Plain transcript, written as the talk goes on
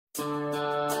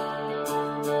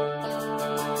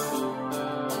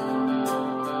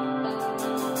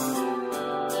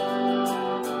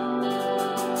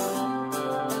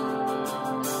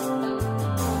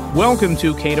Welcome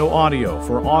to Cato Audio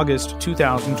for August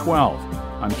 2012.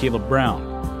 I'm Caleb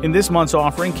Brown. In this month's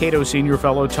offering, Cato Senior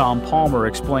Fellow Tom Palmer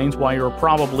explains why you're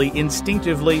probably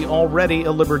instinctively already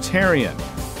a libertarian.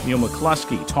 Neil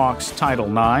McCluskey talks Title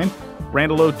IX.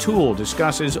 Randall O'Toole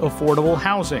discusses affordable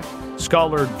housing.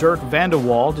 Scholar Dirk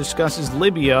Vandewaal discusses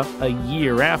Libya a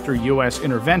year after U.S.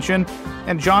 intervention.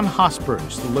 And John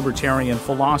Hospers, the libertarian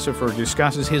philosopher,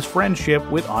 discusses his friendship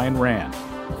with Ayn Rand.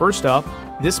 First up,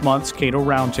 this month's Cato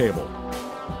Roundtable.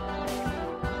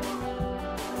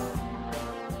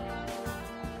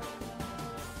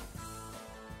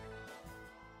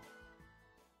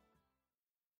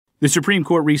 The Supreme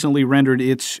Court recently rendered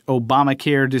its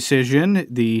Obamacare decision.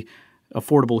 The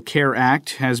Affordable Care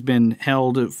Act has been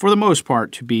held, for the most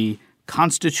part, to be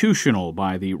constitutional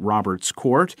by the Roberts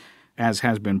Court. As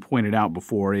has been pointed out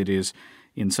before, it is,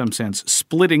 in some sense,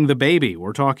 splitting the baby.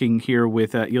 We're talking here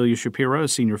with Ilya Shapiro, a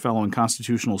senior fellow in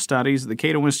constitutional studies at the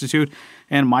Cato Institute,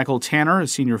 and Michael Tanner, a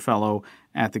senior fellow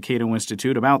at the Cato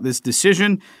Institute, about this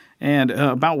decision and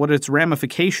about what its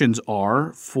ramifications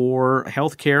are for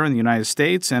health care in the United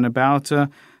States and about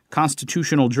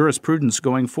constitutional jurisprudence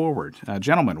going forward.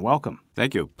 Gentlemen, welcome.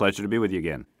 Thank you. Pleasure to be with you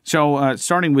again. So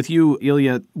starting with you,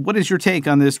 Ilya, what is your take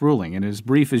on this ruling, and as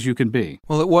brief as you can be?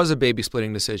 Well, it was a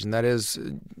baby-splitting decision. That is,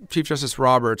 Chief Justice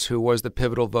Roberts, who was the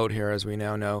pivotal vote here, as we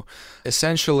now know,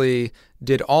 essentially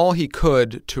did all he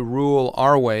could to rule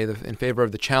our way in favor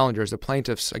of the challengers, the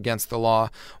plaintiffs, against the law,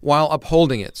 while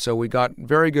upholding it. So we got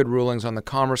very good rulings on the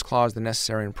Commerce Clause, the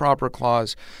Necessary and Proper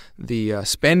Clause, the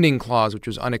Spending Clause, which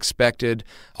was unexpected,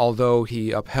 although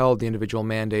he upheld the individual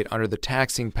mandate under the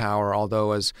taxing power,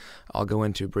 although, as I'll go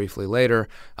into briefly later,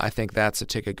 I think that's a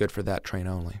ticket good for that train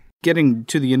only. Getting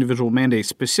to the individual mandate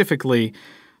specifically,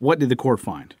 what did the court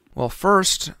find? Well,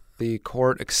 first, the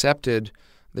court accepted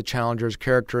the challenger's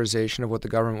characterization of what the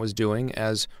government was doing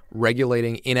as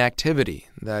regulating inactivity.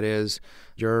 That is,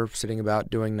 you're sitting about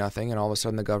doing nothing, and all of a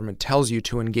sudden the government tells you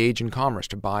to engage in commerce,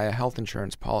 to buy a health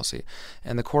insurance policy.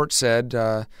 And the court said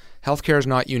healthcare is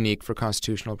not unique for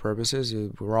constitutional purposes.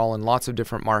 We're all in lots of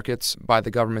different markets by the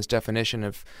government's definition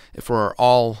if we're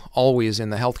all always in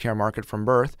the healthcare market from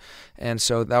birth. And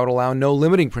so that would allow no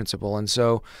limiting principle. And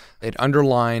so it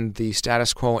underlined the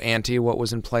status quo ante, what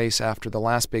was in place after the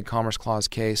last big Commerce Clause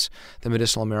case, the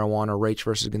medicinal marijuana, Raich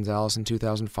versus Gonzalez in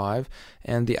 2005.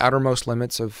 And the outermost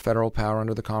limits of federal power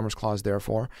under the Commerce Clause,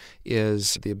 therefore,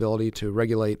 is the ability to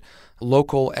regulate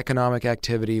local economic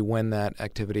activity when that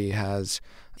activity has,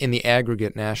 in the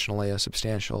aggregate nationally, a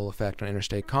substantial effect on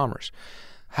interstate commerce.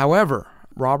 However,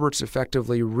 Roberts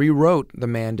effectively rewrote the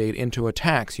mandate into a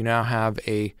tax. You now have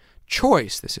a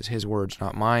choice, this is his words,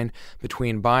 not mine,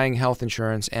 between buying health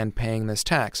insurance and paying this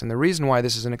tax. And the reason why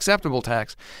this is an acceptable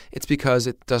tax, it's because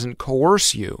it doesn't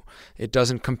coerce you. It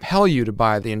doesn't compel you to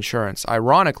buy the insurance.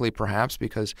 Ironically, perhaps,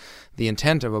 because the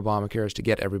intent of Obamacare is to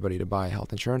get everybody to buy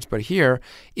health insurance. But here,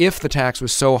 if the tax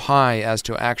was so high as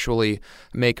to actually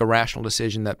make a rational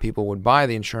decision that people would buy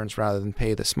the insurance rather than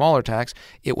pay the smaller tax,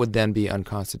 it would then be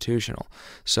unconstitutional.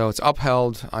 So it's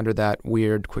upheld under that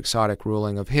weird quixotic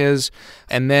ruling of his.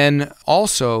 And then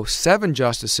also, 7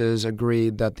 justices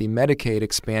agreed that the Medicaid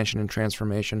expansion and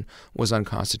transformation was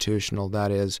unconstitutional. That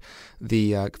is,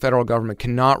 the federal government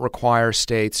cannot require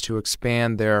states to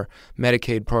expand their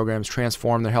Medicaid programs,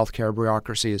 transform their healthcare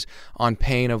bureaucracies on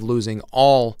pain of losing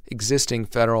all existing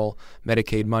federal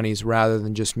Medicaid monies rather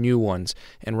than just new ones.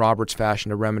 And Roberts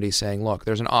fashioned a remedy saying, look,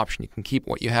 there's an option. You can keep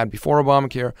what you had before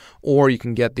Obamacare, or you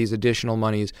can get these additional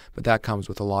monies, but that comes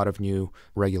with a lot of new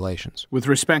regulations. With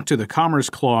respect to the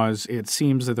Commerce Clause, it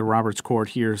seems that the Roberts Court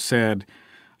here said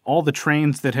all the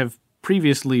trains that have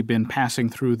previously been passing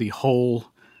through the hole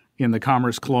in the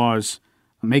Commerce Clause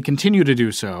may continue to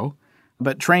do so,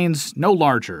 but trains no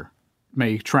larger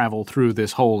may travel through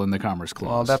this hole in the Commerce Clause.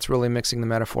 Well, that's really mixing the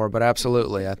metaphor, but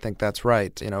absolutely, I think that's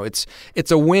right.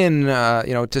 It's a win.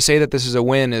 To say that this is a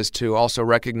win is to also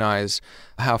recognize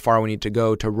how far we need to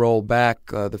go to roll back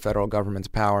the federal government's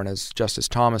power. And as Justice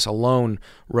Thomas alone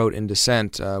wrote in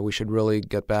dissent, we should really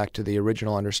get back to the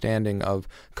original understanding of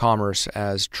commerce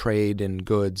as trade in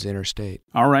goods interstate.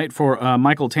 All right. For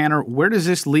Michael Tanner, where does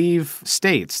this leave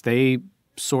states? They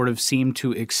sort of seem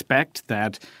to expect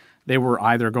that they were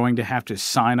either going to have to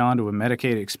sign on to a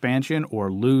Medicaid expansion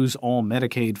or lose all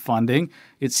Medicaid funding.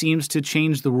 It seems to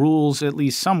change the rules at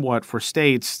least somewhat for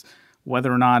states,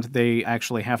 whether or not they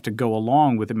actually have to go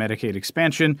along with the Medicaid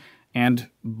expansion and,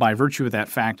 by virtue of that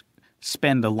fact,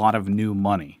 spend a lot of new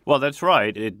money. Well, that's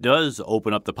right. It does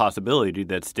open up the possibility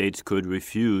that states could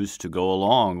refuse to go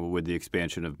along with the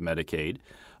expansion of Medicaid.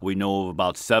 We know of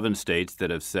about 7 states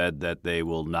that have said that they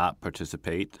will not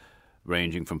participate.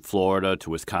 ranging from Florida to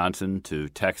Wisconsin to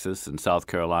Texas and South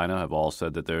Carolina, have all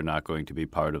said that they're not going to be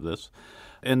part of this.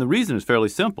 And the reason is fairly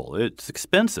simple. It's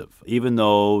expensive. Even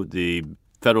though the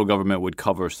federal government would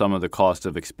cover some of the cost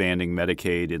of expanding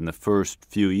Medicaid in the first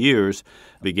few years,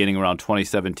 beginning around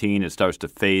 2017, it starts to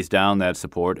phase down that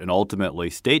support, and ultimately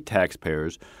state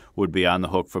taxpayers would be on the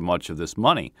hook for much of this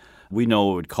money. We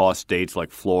know it would cost states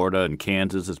like Florida and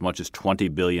Kansas as much as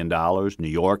 $20 billion, New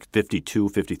York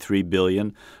 $53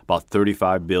 billion, about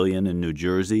 $35 billion in New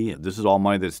Jersey. This is all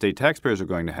money that state taxpayers are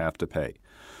going to have to pay.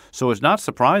 So it's not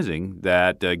surprising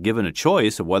that given a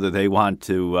choice of whether they want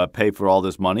to pay for all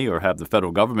this money or have the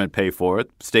federal government pay for it,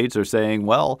 states are saying,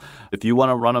 well, if you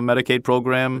want to run a Medicaid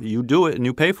program, you do it and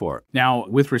you pay for it. Now,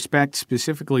 with respect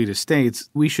specifically to states,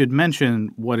 we should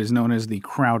mention what is known as the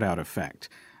crowd-out effect,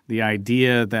 the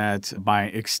idea that by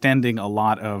extending a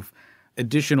lot of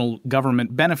additional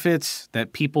government benefits,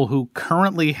 that people who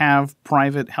currently have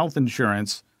private health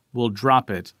insurance will drop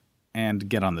it and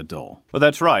get on the dole. Well,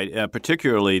 that's right,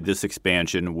 particularly this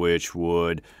expansion, which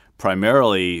would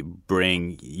primarily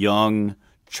bring young,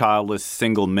 childless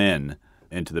single men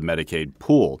into the Medicaid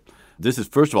pool. This is,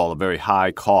 first of all, a very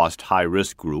high-cost,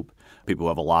 high-risk group. People who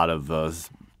have a lot of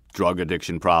drug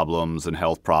addiction problems and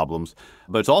health problems.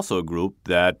 But it's also a group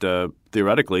that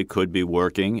theoretically could be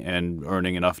working and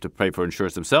earning enough to pay for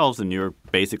insurance themselves, and you're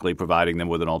basically providing them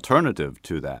with an alternative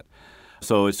to that.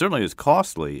 So it certainly is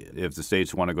costly if the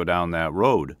states want to go down that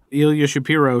road. Ilya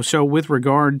Shapiro, so with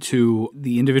regard to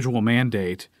the individual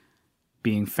mandate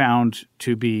being found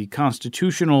to be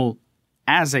constitutional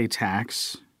as a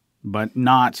tax, but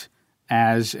not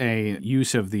as a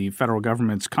use of the federal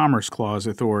government's Commerce Clause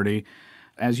authority,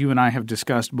 as you and I have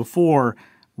discussed before,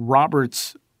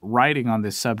 Roberts' writing on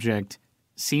this subject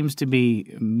seems to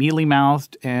be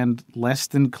mealy-mouthed and less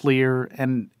than clear,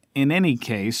 and in any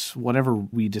case, whatever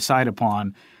we decide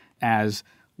upon as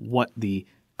what the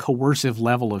coercive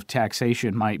level of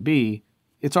taxation might be,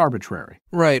 it's arbitrary.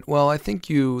 Right. Well, I think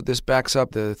this backs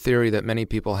up the theory that many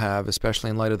people have, especially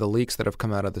in light of the leaks that have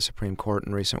come out of the Supreme Court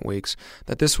in recent weeks,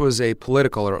 that this was a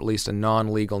political or at least a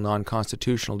non-legal,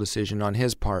 non-constitutional decision on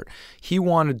his part. He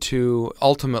wanted to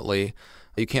ultimately —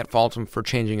 you can't fault him for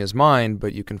changing his mind,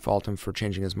 but you can fault him for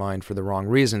changing his mind for the wrong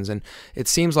reasons. And it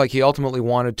seems like he ultimately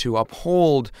wanted to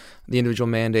uphold the individual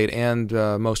mandate and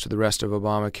most of the rest of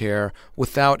Obamacare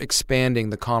without expanding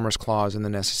the Commerce Clause and the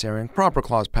Necessary and Proper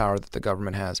Clause power that the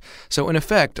government has. So in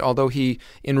effect, although he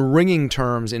in ringing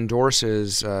terms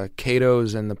endorses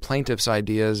Cato's and the plaintiffs'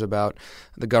 ideas about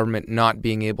the government not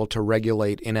being able to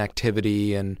regulate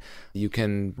inactivity, and you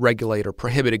can regulate or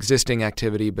prohibit existing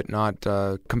activity but not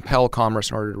compel commerce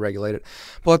in order to regulate it.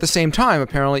 Well, at the same time,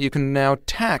 apparently you can now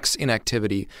tax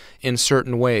inactivity in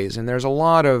certain ways. And there's a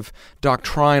lot of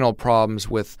doctrinal problems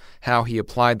with how he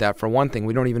applied that. For one thing,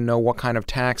 we don't even know what kind of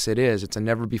tax it is. It's a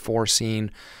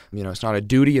never-before-seen, it's not a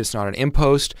duty, it's not an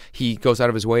impost. He goes out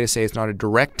of his way to say it's not a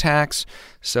direct tax.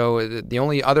 So the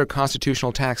only other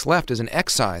constitutional tax left is an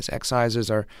excise. Excises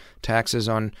are taxes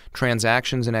on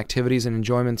transactions and activities and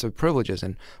enjoyments of privileges.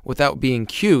 And without being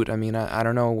cute, I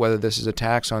don't know whether this is a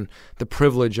tax on the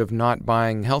privilege of not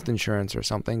buying health insurance or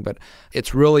something, but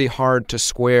it's really hard to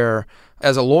square,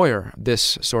 as a lawyer,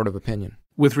 this sort of opinion.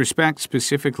 With respect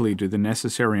specifically to the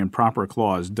Necessary and Proper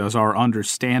Clause, does our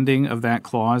understanding of that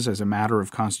clause as a matter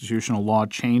of constitutional law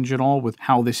change at all with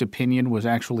how this opinion was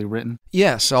actually written?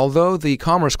 Yes, although the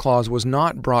Commerce Clause was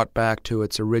not brought back to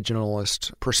its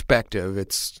originalist perspective,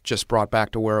 it's just brought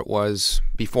back to where it was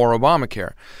before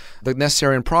Obamacare. The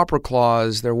Necessary and Proper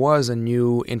Clause, there was a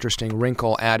new interesting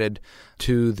wrinkle added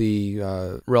to the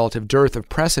relative dearth of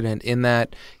precedent in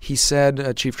that he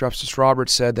said, Chief Justice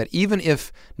Roberts said, that even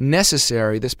if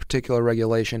necessary, this particular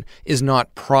regulation is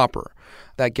not proper.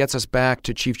 That gets us back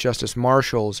to Chief Justice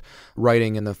Marshall's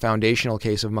writing in the foundational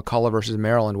case of McCullough versus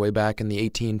Maryland way back in the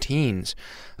 18-teens,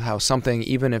 how something,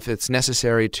 even if it's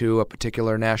necessary to a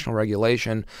particular national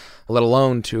regulation, let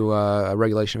alone to a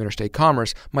regulation of interstate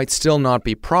commerce, might still not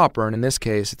be proper. And in this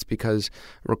case, it's because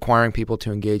requiring people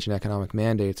to engage in economic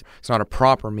mandates is not a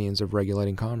proper means of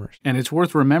regulating commerce. And it's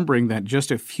worth remembering that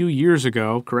just a few years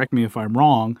ago, correct me if I'm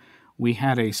wrong, we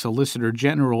had a Solicitor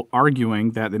General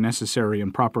arguing that the Necessary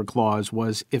and Proper Clause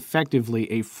was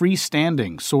effectively a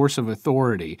freestanding source of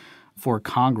authority for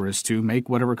Congress to make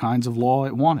whatever kinds of law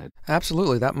it wanted.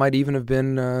 Absolutely. That might even have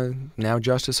been now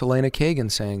Justice Elena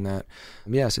Kagan saying that.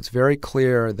 Yes, it's very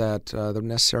clear that the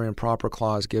Necessary and Proper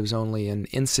Clause gives only an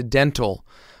incidental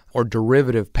or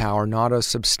derivative power, not a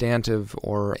substantive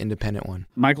or independent one.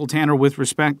 Michael Tanner, with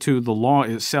respect to the law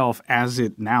itself as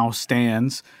it now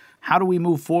stands, how do we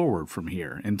move forward from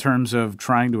here in terms of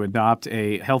trying to adopt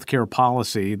a healthcare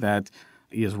policy that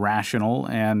is rational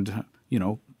and,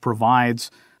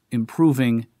 provides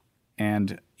improving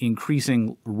and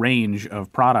increasing range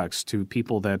of products to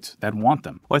people that want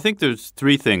them. Well, I think there's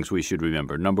three things we should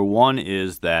remember. Number one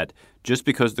is that just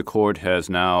because the court has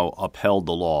now upheld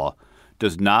the law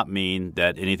does not mean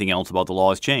that anything else about the law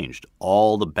has changed.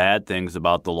 All the bad things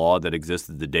about the law that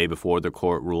existed the day before the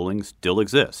court ruling still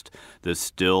exist. This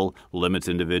still limits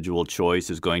individual choice,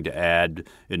 is going to add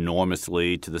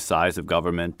enormously to the size of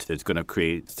government. It's going to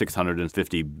create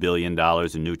 $650 billion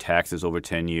in new taxes over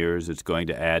 10 years. It's going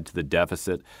to add to the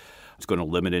deficit. It's going to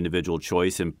limit individual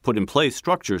choice and put in place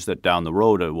structures that down the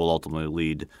road will ultimately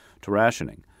lead to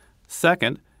rationing.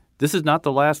 Second, this is not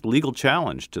the last legal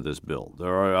challenge to this bill.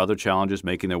 There are other challenges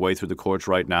making their way through the courts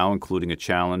right now, including a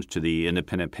challenge to the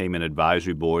Independent Payment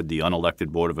Advisory Board, the unelected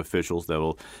board of officials that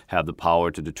will have the power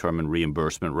to determine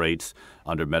reimbursement rates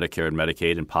under Medicare and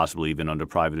Medicaid and possibly even under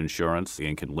private insurance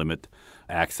and can limit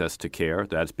access to care.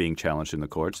 That's being challenged in the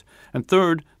courts. And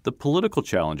third, the political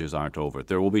challenges aren't over.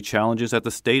 There will be challenges at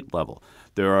the state level.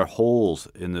 There are holes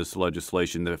in this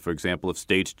legislation that, for example, if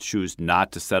states choose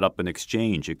not to set up an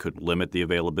exchange, it could limit the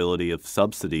availability of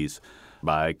subsidies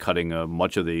by cutting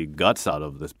much of the guts out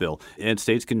of this bill. And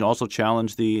states can also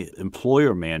challenge the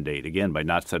employer mandate, again, by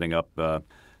not setting up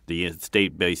the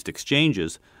state-based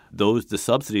exchanges. The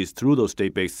subsidies through those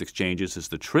state-based exchanges is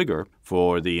the trigger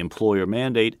for the employer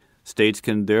mandate. States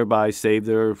can thereby save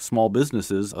their small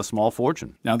businesses a small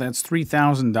fortune. Now, that's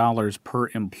 $3,000 per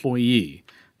employee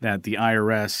that the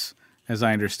IRS, as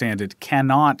I understand it,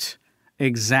 cannot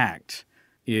exact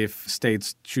if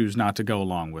states choose not to go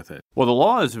along with it. Well, the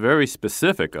law is very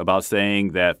specific about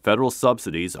saying that federal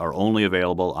subsidies are only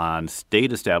available on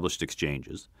state-established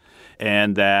exchanges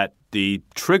and that the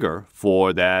trigger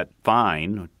for that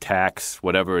fine, tax,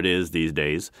 whatever it is these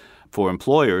days, for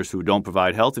employers who don't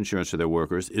provide health insurance to their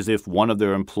workers is if one of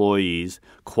their employees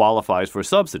qualifies for a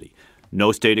subsidy.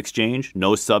 No state exchange,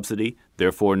 no subsidy,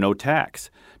 therefore no tax.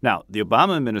 Now, the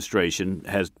Obama administration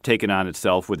has taken on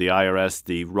itself with the IRS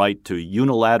the right to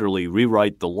unilaterally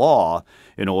rewrite the law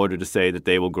in order to say that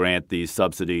they will grant these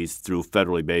subsidies through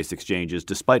federally based exchanges,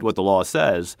 despite what the law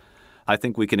says. I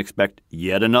think we can expect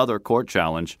yet another court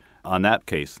challenge on that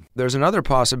case. There's another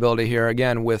possibility here,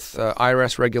 again, with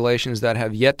IRS regulations that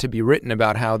have yet to be written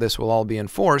about how this will all be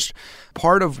enforced.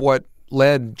 Part of what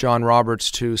led John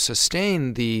Roberts to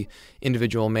sustain the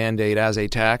individual mandate as a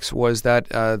tax was that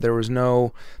there was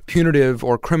no punitive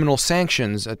or criminal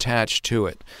sanctions attached to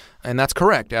it. And that's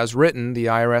correct. As written, the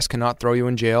IRS cannot throw you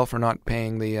in jail for not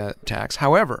paying the tax.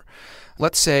 However,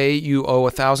 let's say you owe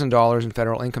 $1,000 in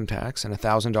federal income tax and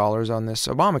 $1,000 on this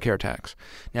Obamacare tax.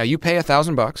 Now, you pay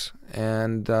 $1,000,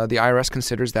 and the IRS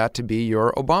considers that to be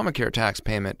your Obamacare tax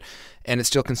payment. And it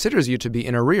still considers you to be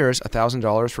in arrears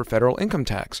 $1,000 for federal income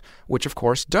tax, which, of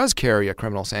course, does carry a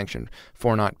criminal sanction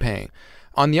for not paying.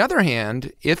 On the other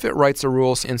hand, if it writes the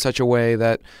rules in such a way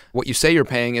that what you say you're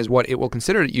paying is what it will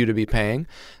consider you to be paying,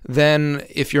 then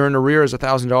if you're in arrears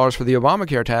 $1,000 for the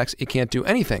Obamacare tax, it can't do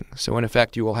anything. So in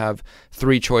effect, you will have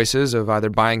three choices of either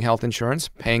buying health insurance,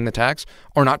 paying the tax,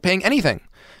 or not paying anything.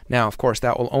 Now, of course,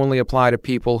 that will only apply to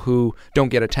people who don't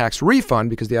get a tax refund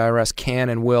because the IRS can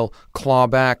and will claw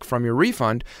back from your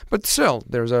refund. But still,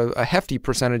 there's a hefty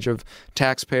percentage of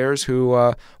taxpayers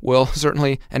who will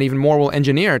certainly, and even more will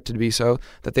engineer it to be so,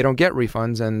 that they don't get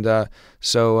refunds. And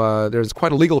so there's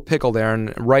quite a legal pickle there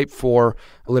and ripe for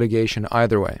litigation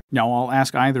either way. Now, I'll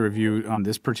ask either of you on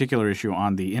this particular issue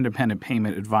on the Independent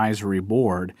Payment Advisory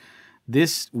Board.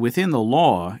 This, within the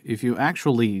law, if you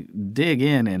actually dig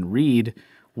in and read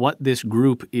what this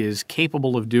group is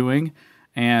capable of doing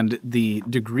and the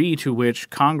degree to which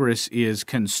Congress is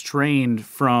constrained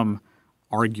from,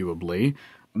 arguably,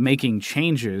 making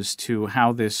changes to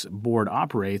how this board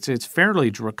operates, it's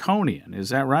fairly draconian. Is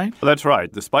that right? Well, that's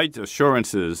right. Despite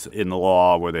assurances in the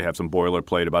law where they have some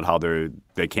boilerplate about how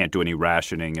they can't do any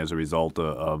rationing as a result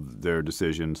of their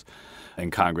decisions,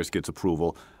 and Congress gets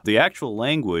approval, the actual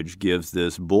language gives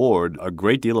this board a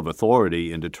great deal of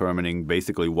authority in determining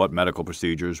basically what medical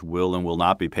procedures will and will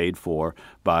not be paid for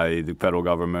by the federal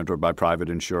government or by private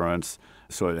insurance.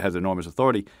 So it has enormous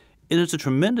authority. It is a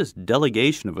tremendous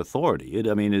delegation of authority. It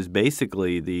is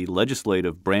basically the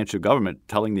legislative branch of government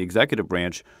telling the executive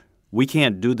branch, we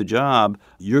can't do the job.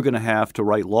 You're going to have to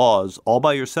write laws all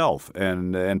by yourself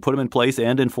and put them in place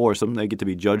and enforce them. They get to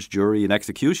be judge, jury, and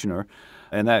executioner.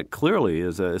 And that clearly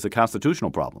is a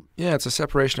constitutional problem. Yeah, it's a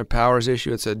separation of powers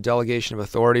issue. It's a delegation of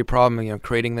authority problem,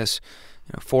 creating this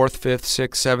fourth, fifth,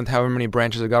 sixth, seventh, however many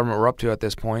branches of government we're up to at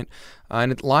this point.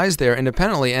 And it lies there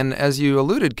independently. And as you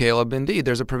alluded, Caleb, indeed,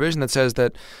 there's a provision that says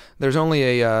that there's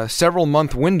only a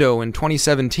several-month window in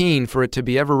 2017 for it to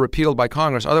be ever repealed by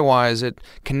Congress. Otherwise, it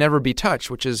can never be touched,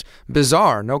 which is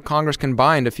bizarre. No Congress can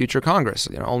bind a future Congress.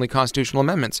 Only constitutional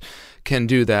amendments can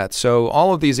do that. So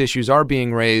all of these issues are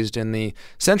being raised in the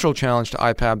central challenge to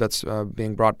IPAB that's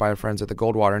being brought by our friends at the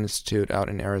Goldwater Institute out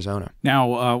in Arizona.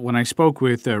 Now, when I spoke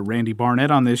with Randy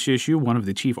Barnett on this issue, one of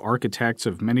the chief architects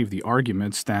of many of the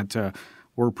arguments that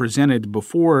were presented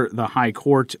before the High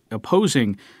Court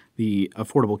opposing the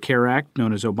Affordable Care Act,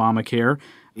 known as Obamacare,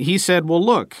 he said, well,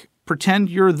 look, pretend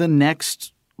you're the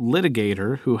next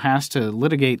litigator who has to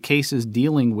litigate cases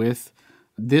dealing with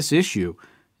this issue.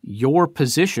 Your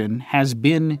position has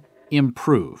been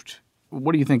improved.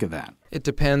 What do you think of that? It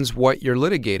depends what you're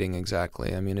litigating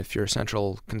exactly. I mean, if your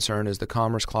central concern is the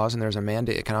Commerce Clause and there's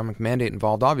a economic mandate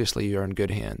involved, obviously you're in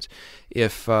good hands.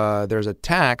 If there's a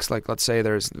tax, like let's say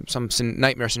there's some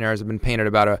nightmare scenarios have been painted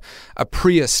about a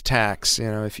Prius tax.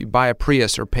 If you buy a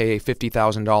Prius or pay a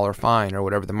 $50,000 fine or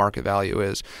whatever the market value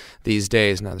is these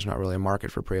days. Now, there's not really a market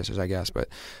for Priuses, I guess, but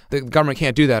the government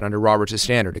can't do that under Roberts'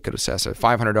 standard. It could assess a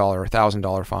 $500 or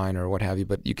 $1,000 fine or what have you,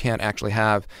 but you can't actually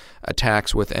have a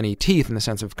tax with any teeth in the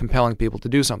sense of compelling people to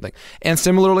do something. And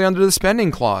similarly under the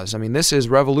spending clause. I mean, this is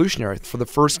revolutionary. For the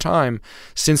first time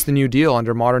since the New Deal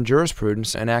under modern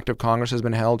jurisprudence, an act of Congress has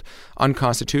been held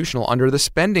unconstitutional under the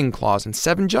spending clause, and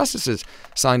 7 justices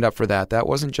signed up for that. That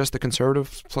wasn't just the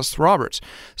conservatives plus Roberts.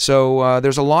 So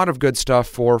there's a lot of good stuff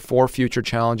for future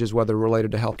challenges, whether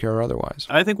related to healthcare or otherwise.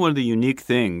 I think one of the unique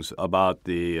things about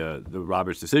the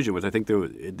Roberts decision was I think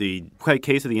the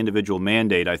case of the individual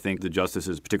mandate, I think the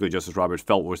justices, particularly Justice Roberts,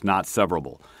 felt was not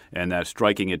severable, and that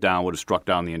striking it down would have struck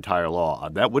down the entire law.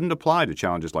 That wouldn't apply to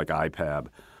challenges like IPAB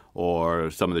or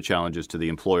some of the challenges to the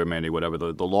employer mandate, whatever.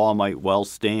 The law might well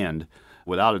stand.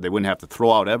 Without it, they wouldn't have to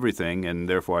throw out everything, and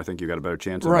therefore I think you got a better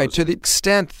chance. Right. To the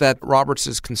extent that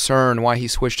Roberts' concern, why he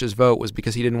switched his vote, was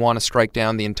because he didn't want to strike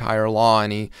down the entire law,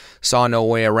 and he saw no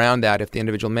way around that if the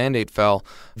individual mandate fell.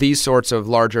 These sorts of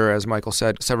larger, as Michael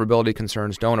said, severability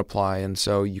concerns don't apply, and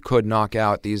so you could knock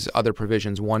out these other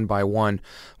provisions one by one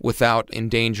without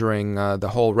endangering the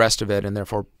whole rest of it, and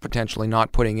therefore potentially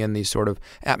not putting in these sort of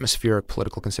atmospheric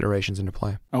political considerations into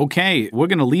play. Okay, we're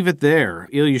going to leave it there.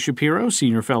 Ilya Shapiro,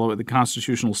 senior fellow at the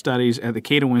Constitutional Studies at the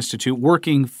Cato Institute,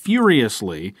 working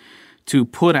furiously to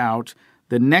put out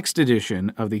the next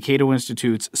edition of the Cato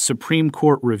Institute's Supreme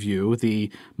Court Review,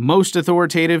 the most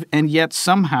authoritative and yet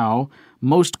somehow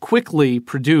most quickly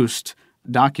produced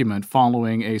document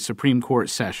following a Supreme Court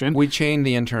session. We chained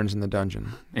the interns in the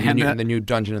dungeon, in the new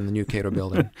dungeon in the new Cato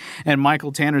building. And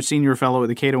Michael Tanner, senior fellow at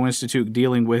the Cato Institute,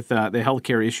 dealing with the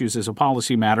healthcare issues as a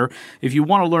policy matter. If you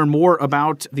want to learn more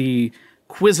about the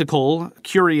quizzical,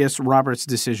 curious Roberts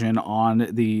decision on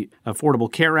the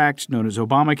Affordable Care Act, known as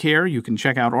Obamacare, you can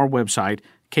check out our website,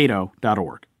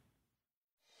 cato.org.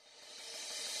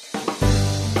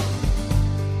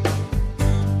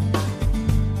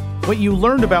 What you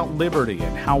learned about liberty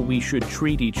and how we should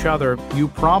treat each other, you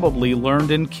probably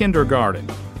learned in kindergarten.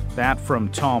 That from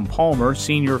Tom Palmer,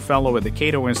 senior fellow at the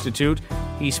Cato Institute.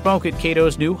 He spoke at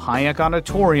Cato's new Hayek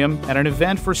Auditorium at an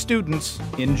event for students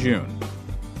in June.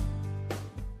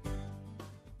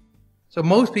 So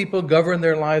most people govern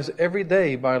their lives every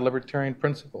day by libertarian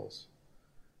principles.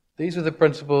 These are the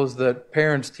principles that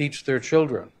parents teach their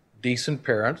children. Decent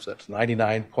parents, that's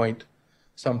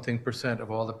 99-point-something%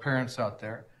 of all the parents out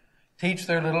there, teach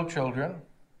their little children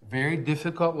very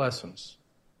difficult lessons.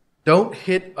 Don't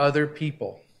hit other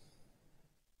people.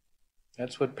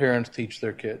 That's what parents teach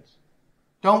their kids.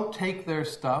 Don't take their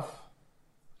stuff.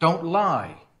 Don't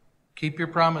lie. Keep your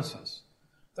promises.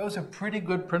 Those are pretty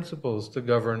good principles to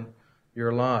govern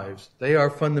your lives. They are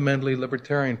fundamentally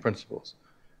libertarian principles.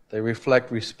 They reflect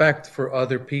respect for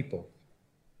other people.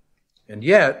 And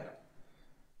yet,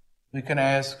 we can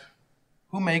ask,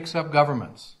 who makes up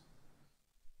governments?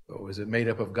 So is it made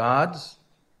up of gods,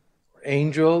 or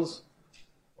angels,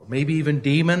 or maybe even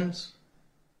demons?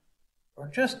 Or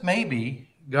just maybe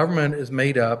government is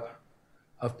made up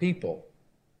of people,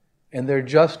 and they're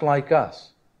just like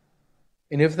us.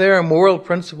 And if there are moral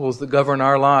principles that govern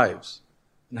our lives,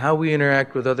 and how we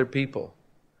interact with other people,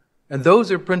 and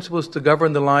those are principles to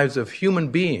govern the lives of human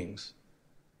beings,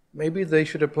 maybe they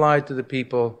should apply to the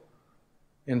people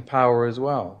in power as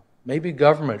well. Maybe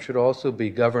government should also be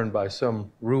governed by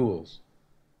some rules.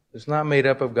 It's not made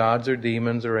up of gods or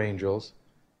demons or angels.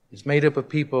 It's made up of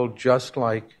people just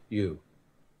like you.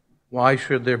 Why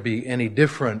should there be any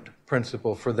different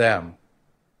principle for them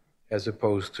as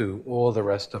opposed to all the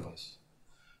rest of us?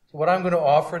 So what I'm going to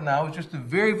offer now is just a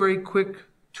very, very quick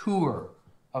tour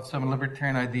of some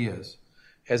libertarian ideas.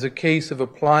 as a case of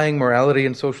applying morality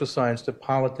and social science to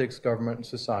politics, government, and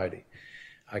society.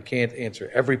 I can't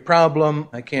answer every problem.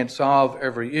 I can't solve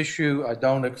every issue. I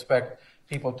don't expect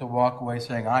people to walk away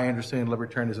saying, I understand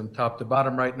libertarianism top to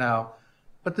bottom right now.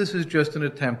 But this is just an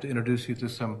attempt to introduce you to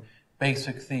some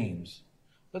basic themes.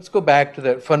 Let's go back to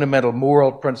that fundamental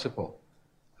moral principle,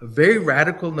 a very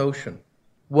radical notion,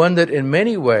 one that in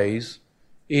many ways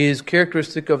is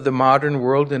characteristic of the modern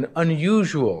world and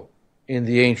unusual in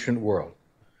the ancient world.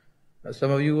 Now,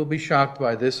 some of you will be shocked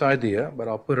by this idea, but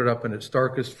I'll put it up in its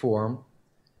starkest form.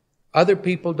 Other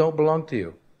people don't belong to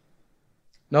you.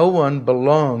 No one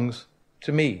belongs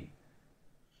to me.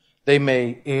 They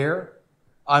may err.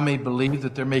 I may believe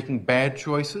that they're making bad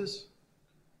choices,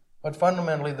 but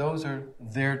fundamentally those are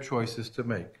their choices to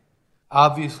make.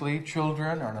 Obviously,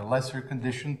 children are in a lesser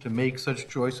condition to make such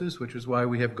choices, which is why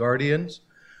we have guardians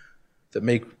that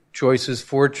make choices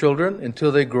for children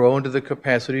until they grow into the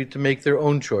capacity to make their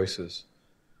own choices.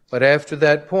 But after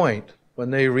that point,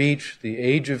 when they reach the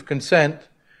age of consent,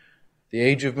 the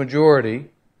age of majority,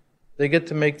 they get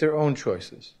to make their own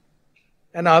choices.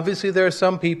 And obviously there are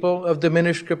some people of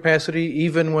diminished capacity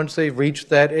even once they've reached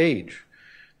that age.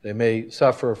 They may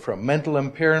suffer from mental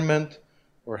impairment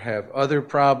or have other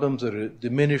problems that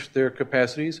diminish their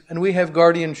capacities, and we have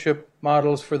guardianship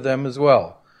models for them as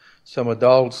well. Some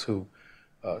adults who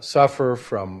suffer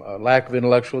from a lack of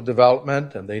intellectual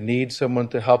development and they need someone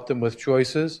to help them with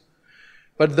choices.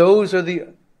 But those are the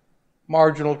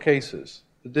marginal cases,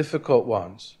 the difficult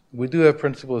ones. We do have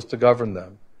principles to govern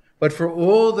them. But for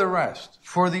all the rest,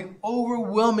 for the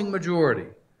overwhelming majority,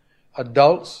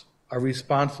 adults are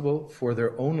responsible for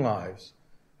their own lives,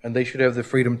 and they should have the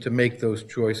freedom to make those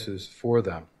choices for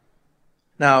them.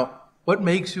 Now, what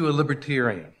makes you a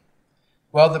libertarian?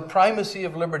 Well, the primacy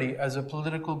of liberty as a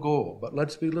political goal, but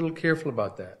let's be a little careful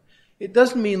about that. It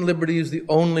doesn't mean liberty is the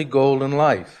only goal in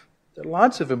life. There are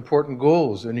lots of important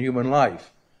goals in human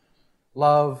life.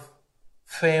 Love,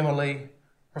 family,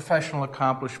 professional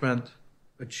accomplishment,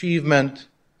 achievement,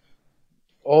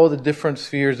 all the different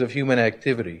spheres of human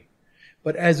activity.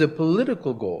 But as a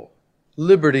political goal,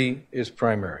 liberty is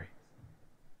primary.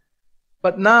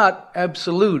 But not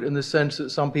absolute in the sense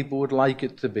that some people would like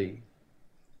it to be.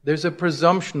 There's a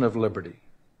presumption of liberty.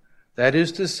 That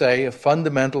is to say, a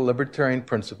fundamental libertarian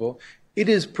principle. It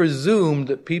is presumed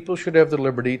that people should have the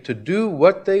liberty to do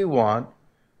what they want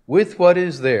with what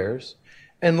is theirs,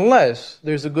 unless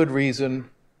there's a good reason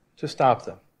to stop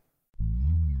them.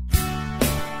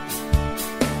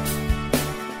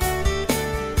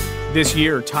 This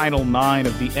year, Title IX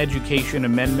of the Education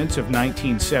Amendments of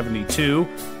 1972,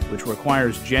 which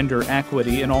requires gender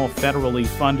equity in all federally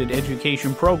funded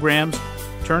education programs,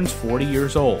 turns 40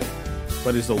 years old.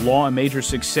 But is the law a major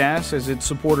success, as its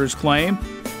supporters claim?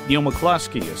 Neil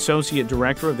McCluskey, Associate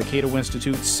Director of the Cato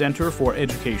Institute's Center for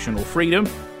Educational Freedom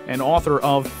and author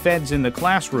of Feds in the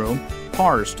Classroom,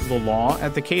 parsed the law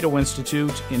at the Cato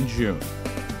Institute in June.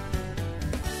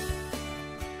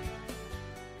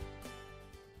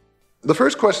 The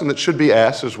first question that should be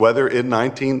asked is whether in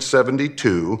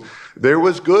 1972 there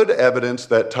was good evidence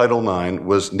that Title IX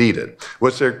was needed.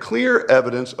 Was there clear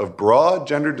evidence of broad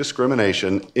gender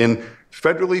discrimination in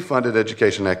federally funded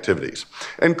education activities?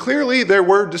 And clearly there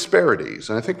were disparities,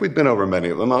 and I think we've been over many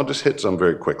of them. I'll just hit some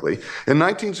very quickly. In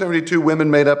 1972, women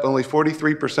made up only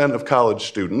 43% of college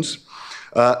students,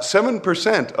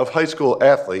 7% of high school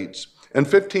athletes, and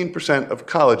 15% of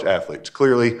college athletes,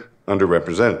 clearly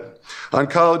underrepresented. On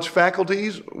college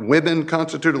faculties, women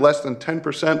constituted less than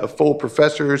 10% of full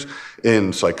professors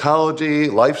in psychology,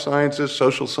 life sciences,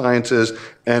 social sciences,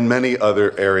 and many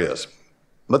other areas.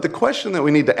 But the question that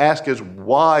we need to ask is,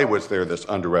 why was there this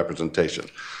underrepresentation?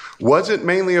 Was it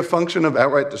mainly a function of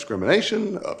outright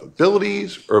discrimination, of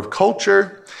abilities, or of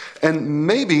culture? And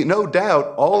maybe, no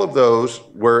doubt, all of those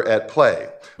were at play.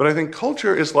 But I think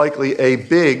culture is likely a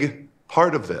big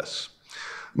part of this.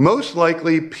 Most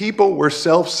likely, people were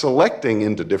self-selecting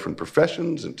into different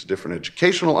professions, into different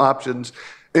educational options,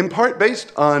 in part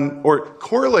based on or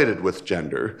correlated with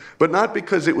gender, but not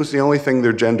because it was the only thing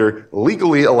their gender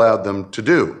legally allowed them to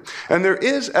do. And there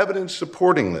is evidence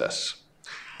supporting this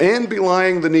and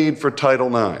belying the need for Title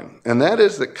IX, and that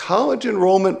is that college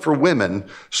enrollment for women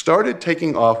started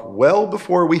taking off well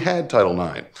before we had Title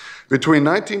IX. Between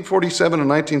 1947 and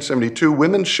 1972,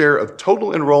 women's share of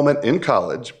total enrollment in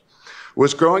college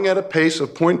was growing at a pace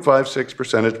of 0.56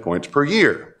 percentage points per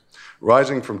year,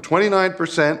 rising from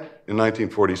 29% in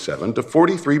 1947 to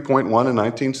 43.1 in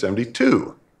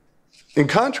 1972. In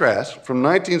contrast, from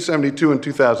 1972 and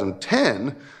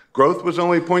 2010, Growth was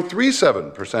only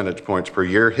 0.37 percentage points per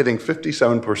year, hitting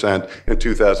 57% in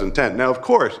 2010. Now, of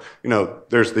course,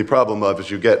 there's the problem of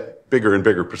as you get bigger and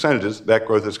bigger percentages, that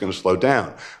growth is going to slow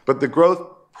down. But the growth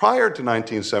prior to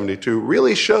 1972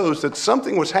 really shows that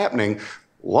something was happening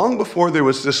long before there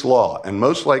was this law, and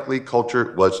most likely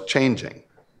culture was changing.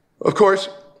 Of course,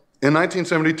 in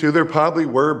 1972, there probably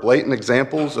were blatant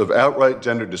examples of outright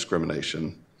gender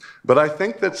discrimination. But I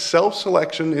think that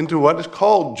self-selection into what is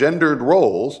called gendered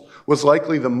roles was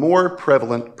likely the more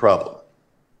prevalent problem.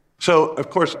 So,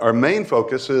 of course, our main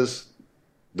focus is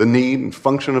the need and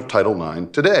function of Title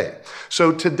IX today.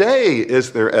 So today,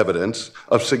 is there evidence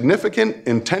of significant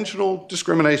intentional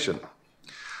discrimination?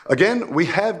 Again, we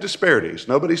have disparities.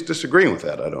 Nobody's disagreeing with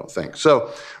that, I don't think.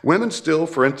 So women still,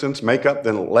 for instance, make up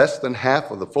less than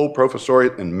half of the full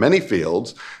professoriate in many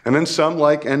fields, and in some,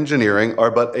 like engineering,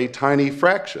 are but a tiny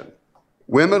fraction.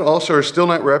 Women also are still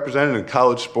not represented in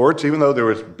college sports, even though there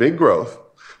was big growth,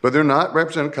 but they're not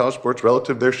represented in college sports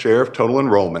relative to their share of total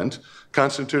enrollment,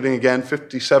 constituting, again,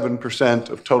 57%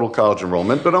 of total college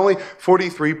enrollment, but only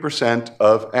 43%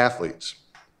 of athletes.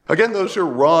 Again, those are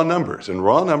raw numbers, and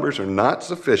raw numbers are not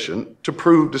sufficient to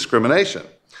prove discrimination.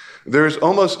 There is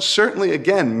almost certainly,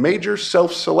 again, major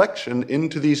self-selection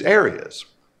into these areas.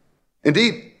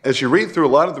 Indeed, as you read through a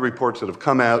lot of the reports that have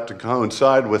come out to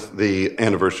coincide with the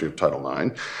anniversary of Title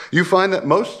IX, you find that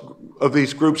most of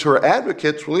these groups who are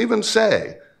advocates will even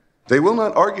say they will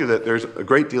not argue that there's a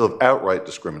great deal of outright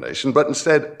discrimination, but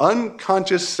instead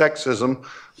unconscious sexism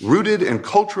rooted in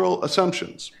cultural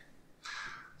assumptions.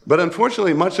 But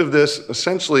unfortunately, much of this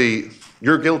essentially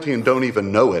you're guilty and don't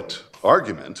even know it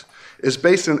argument is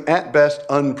based in, at best,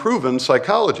 unproven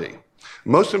psychology.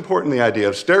 Most important, the idea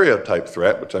of stereotype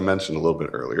threat, which I mentioned a little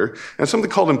bit earlier, and something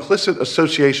called implicit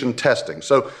association testing.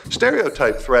 So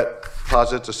stereotype threat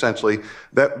posits essentially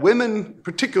that women,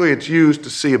 particularly it's used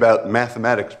to see about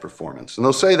mathematics performance. And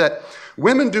they'll say that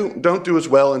women don't do as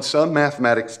well in some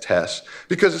mathematics tests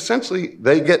because essentially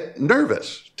they get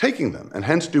nervous taking them and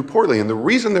hence do poorly. And the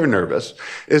reason they're nervous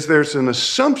is there's an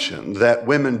assumption that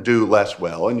women do less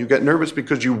well, and you get nervous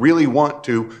because you really want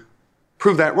to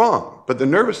prove that wrong. But the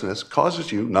nervousness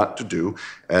causes you not to do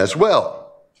as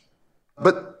well.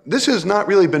 But this has not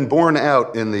really been borne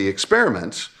out in the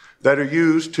experiments that are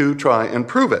used to try and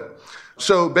prove it.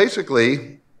 So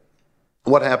basically,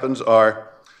 what happens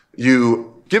are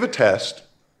you give a test,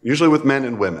 usually with men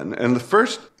and women, and the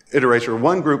first iteration, or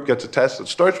one group gets a test that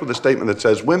starts with a statement that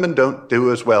says women don't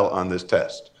do as well on this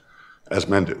test as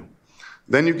men do.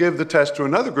 Then you give the test to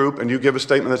another group and you give a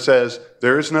statement that says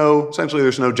there's no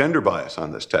gender bias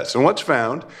on this test. And what's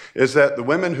found is that the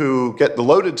women who get the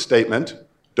loaded statement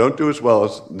don't do as well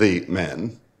as the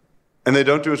men, and they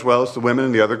don't do as well as the women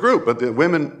in the other group. But the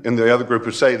women in the other group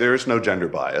who say there is no gender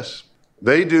bias,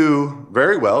 they do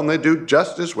very well, and they do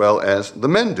just as well as the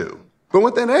men do. But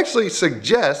what that actually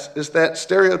suggests is that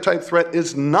stereotype threat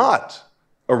is not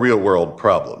a real-world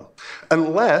problem,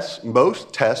 unless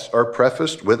most tests are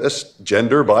prefaced with a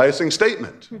gender biasing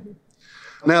statement.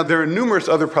 Now, there are numerous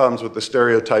other problems with the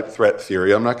stereotype threat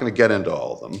theory. I'm not going to get into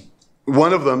all of them.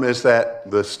 One of them is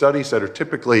that the studies that are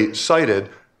typically cited,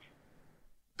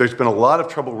 there's been a lot of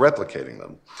trouble replicating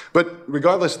them. But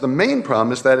regardless, the main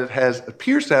problem is that it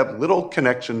appears to have little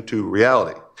connection to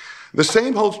reality. The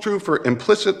same holds true for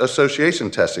implicit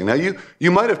association testing. Now, you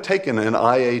might have taken an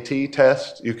IAT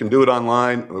test. You can do it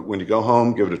online. When you go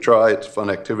home, give it a try. It's a fun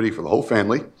activity for the whole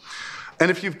family.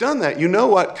 And if you've done that, you know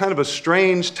what kind of a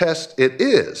strange test it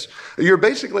is. You're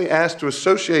basically asked to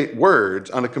associate words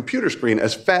on a computer screen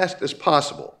as fast as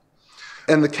possible.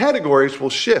 And the categories will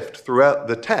shift throughout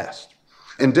the test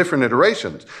in different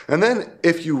iterations. And then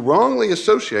if you wrongly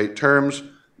associate terms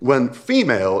when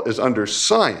female is under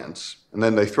science, and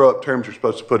then they throw up terms you're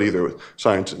supposed to put either with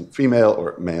science and female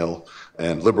or male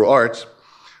and liberal arts,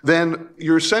 then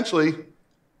you're essentially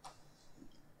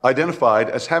identified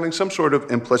as having some sort of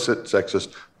implicit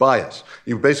sexist bias.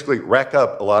 You basically rack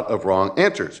up a lot of wrong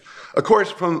answers. Of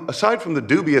course, aside from the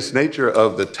dubious nature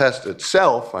of the test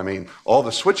itself, I mean, all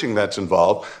the switching that's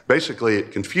involved, basically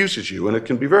it confuses you, and it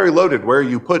can be very loaded where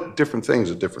you put different things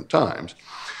at different times.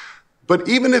 But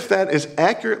even if that is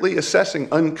accurately assessing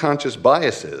unconscious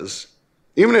biases,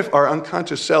 even if our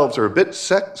unconscious selves are a bit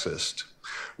sexist,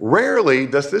 rarely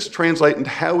does this translate into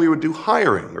how we would do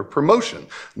hiring or promotion.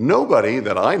 Nobody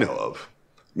that I know of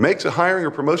makes a hiring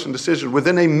or promotion decision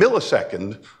within a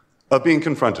millisecond of being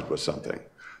confronted with something.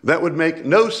 That would make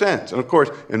no sense. And of course,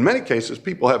 in many cases,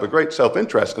 people have a great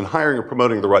self-interest in hiring or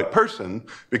promoting the right person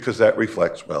because that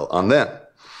reflects well on them.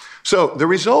 So the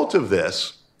result of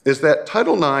this is that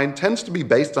Title IX tends to be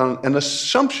based on an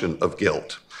assumption of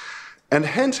guilt. and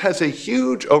hence has a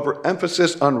huge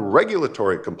overemphasis on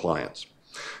regulatory compliance.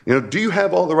 Do you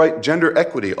have all the right gender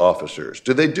equity officers?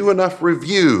 Do they do enough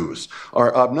reviews?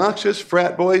 Are obnoxious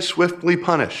frat boys swiftly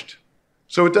punished?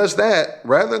 So it does that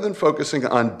rather than focusing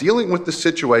on dealing with the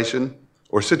situation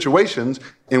or situations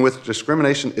in which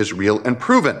discrimination is real and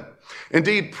proven.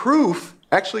 Indeed, proof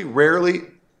actually rarely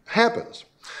happens.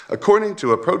 According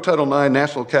to a pro-Title IX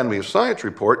National Academy of Science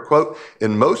report, quote,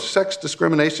 in most sex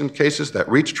discrimination cases that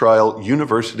reach trial,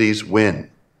 universities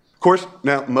win. Of course,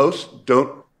 now most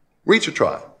don't reach a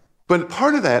trial. But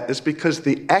part of that is because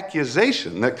the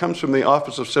accusation that comes from the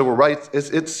Office of Civil Rights is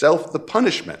itself the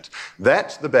punishment.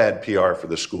 That's the bad PR for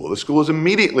the school. The school is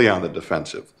immediately on the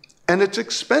defensive. And it's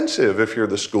expensive, if you're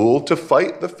the school, to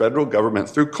fight the federal government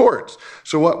through courts.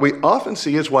 So what we often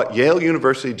see is what Yale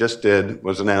University just did,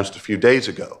 was announced a few days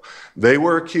ago. They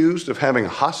were accused of having a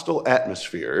hostile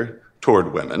atmosphere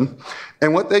toward women.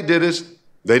 And what they did is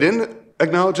they didn't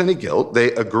acknowledge any guilt.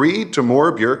 They agreed to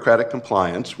more bureaucratic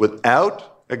compliance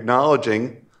without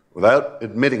admitting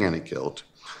any guilt,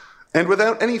 and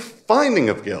without any finding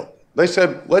of guilt. They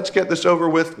said, let's get this over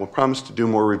with. We'll promise to do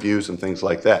more reviews and things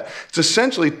like that. It's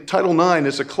essentially, Title IX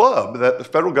is a club that the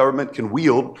federal government can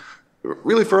wield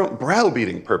really for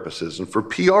browbeating purposes and for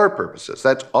PR purposes.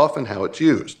 That's often how it's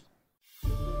used.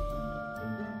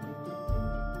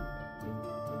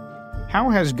 How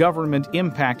has government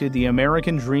impacted the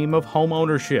American dream of home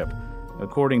ownership?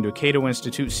 According to Cato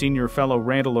Institute senior fellow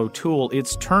Randall O'Toole,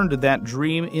 it's turned that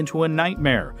dream into a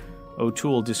nightmare.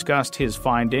 O'Toole discussed his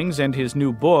findings and his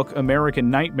new book, American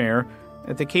Nightmare,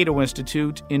 at the Cato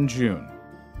Institute in June.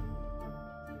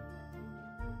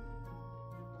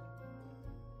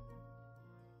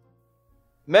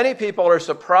 Many people are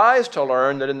surprised to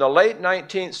learn that in the late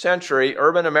 19th century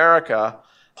urban America,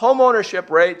 homeownership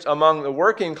rates among the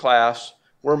working class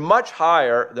were much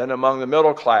higher than among the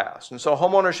middle class. And so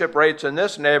homeownership rates in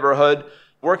this neighborhood,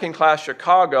 working class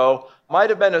Chicago, might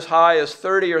have been as high as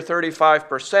 30 or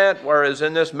 35%, whereas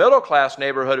in this middle class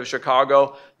neighborhood of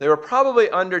Chicago, they were probably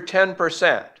under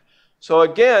 10%. So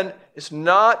again, it's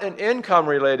not an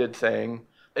income-related thing.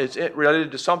 It's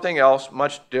related to something else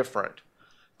much different.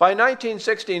 By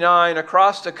 1969,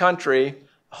 across the country,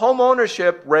 home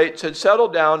ownership rates had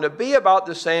settled down to be about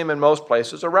the same in most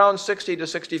places, around 60 to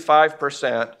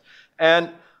 65%. And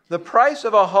the price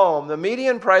of a home, the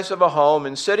median price of a home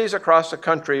in cities across the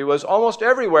country was almost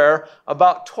everywhere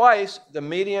about twice the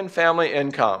median family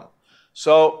income.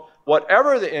 So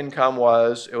whatever the income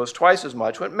was, it was twice as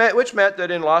much, which meant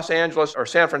that in Los Angeles or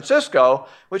San Francisco,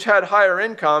 which had higher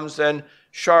incomes than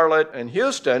Charlotte and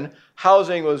Houston,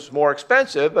 housing was more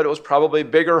expensive, but it was probably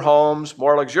bigger homes,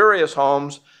 more luxurious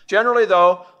homes. Generally,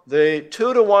 though, the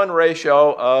 2-to-1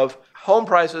 ratio of home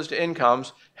prices to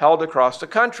incomes held across the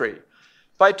country.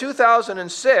 By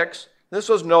 2006, this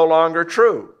was no longer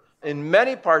true. In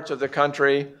many parts of the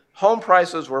country, home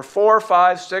prices were 4,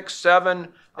 5, 6, 7,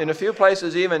 in a few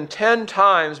places even 10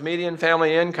 times median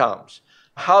family incomes.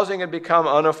 Housing had become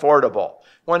unaffordable.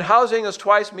 When housing is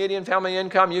twice median family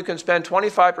income, you can spend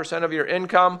 25% of your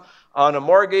income on a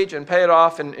mortgage and pay it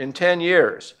off in 10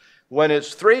 years. When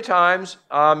it's 3 times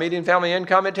median family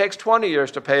income, it takes 20 years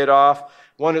to pay it off.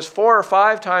 When it's 4 or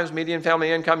 5 times median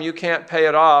family income, you can't pay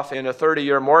it off in a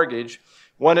 30-year mortgage.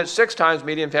 When it's 6 times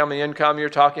median family income, you're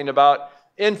talking about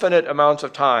infinite amounts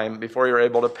of time before you're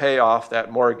able to pay off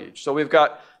that mortgage. So we've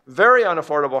got very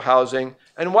unaffordable housing.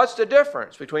 And what's the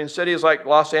difference between cities like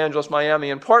Los Angeles, Miami,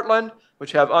 and Portland,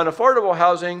 which have unaffordable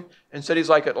housing, and cities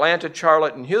like Atlanta,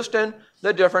 Charlotte, and Houston?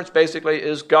 The difference basically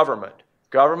is government.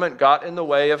 Government got in the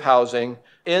way of housing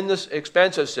in the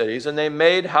expensive cities, and they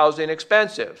made housing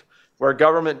expensive. Where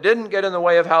government didn't get in the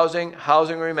way of housing,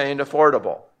 housing remained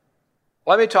affordable.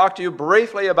 Let me talk to you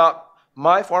briefly about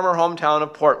my former hometown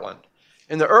of Portland.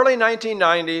 In the early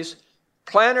 1990s,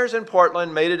 planners in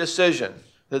Portland made a decision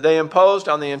that they imposed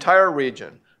on the entire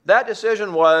region. That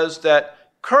decision was that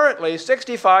currently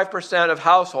 65% of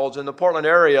households in the Portland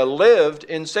area lived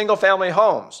in single-family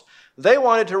homes. They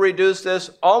wanted to reduce this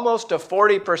almost to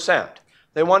 40%.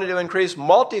 They wanted to increase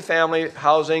multifamily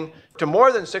housing to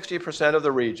more than 60% of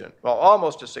the region, well,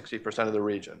 almost to 60% of the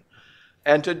region.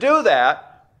 And to do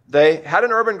that, they had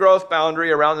an urban growth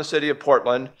boundary around the city of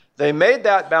Portland. They made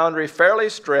that boundary fairly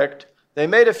strict. They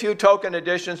made a few token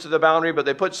additions to the boundary, but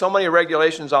they put so many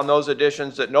regulations on those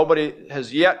additions that nobody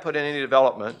has yet put in any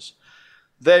developments.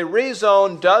 They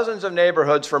rezoned dozens of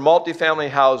neighborhoods for multifamily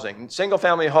housing.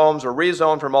 Single-family homes were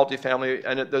rezoned for multifamily,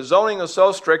 and the zoning was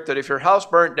so strict that if your house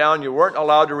burnt down, you weren't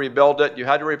allowed to rebuild it. You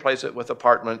had to replace it with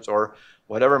apartments or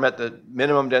whatever met the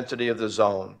minimum density of the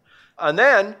zone. And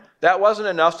then that wasn't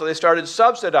enough, so they started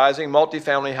subsidizing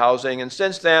multifamily housing, and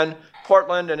since then,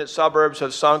 Portland and its suburbs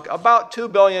have sunk about $2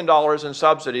 billion in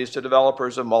subsidies to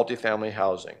developers of multifamily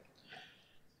housing.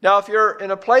 Now, if you're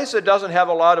in a place that doesn't have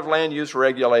a lot of land use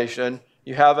regulation,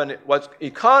 you have what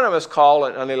economists call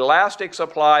an elastic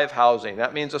supply of housing.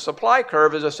 That means the supply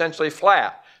curve is essentially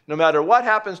flat. No matter what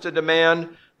happens to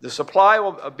demand, the supply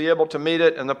will be able to meet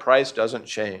it and the price doesn't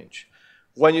change.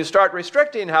 When you start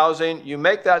restricting housing, you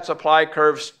make that supply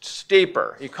curve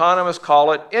steeper. Economists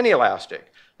call it inelastic.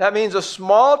 That means a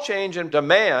small change in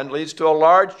demand leads to a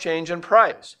large change in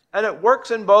price. And it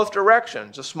works in both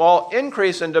directions. A small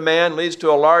increase in demand leads to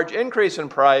a large increase in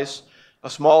price. A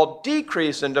small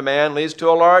decrease in demand leads to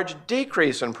a large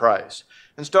decrease in price.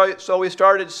 And so we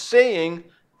started seeing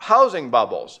housing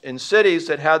bubbles in cities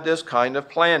that had this kind of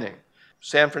planning.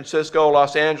 San Francisco,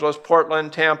 Los Angeles,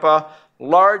 Portland, Tampa,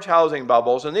 large housing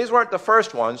bubbles. And these weren't the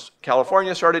first ones.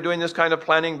 California started doing this kind of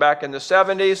planning back in the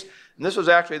 70s. And this was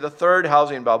actually the third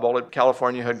housing bubble that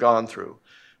California had gone through.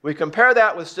 We compare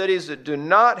that with cities that do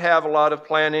not have a lot of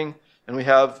planning, and we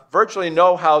have virtually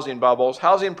no housing bubbles.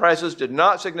 Housing prices did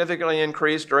not significantly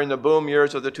increase during the boom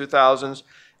years of the 2000s,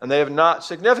 and they have not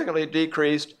significantly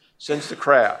decreased since the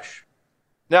crash.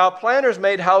 Now, planners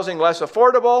made housing less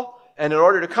affordable, and in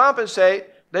order to compensate,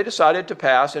 they decided to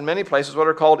pass, in many places, what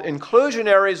are called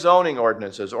inclusionary zoning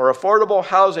ordinances, or affordable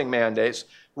housing mandates,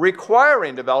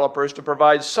 requiring developers to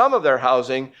provide some of their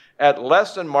housing at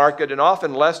less than market and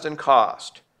often less than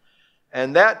cost.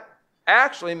 And that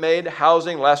actually made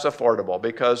housing less affordable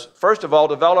because, first of all,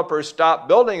 developers stopped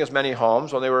building as many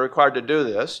homes when they were required to do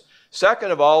this.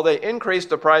 Second of all, they increased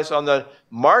the price on the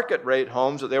market rate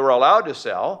homes that they were allowed to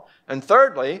sell. And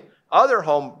thirdly, other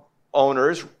home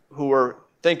owners who were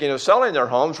thinking of selling their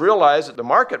homes realized that the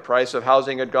market price of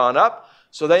housing had gone up,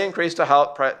 so they increased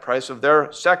the price of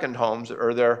their second homes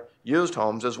or their used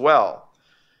homes as well.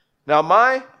 Now,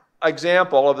 my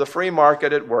example of the free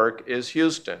market at work is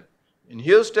Houston. In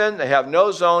Houston, they have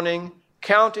no zoning.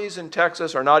 Counties in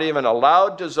Texas are not even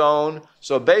allowed to zone.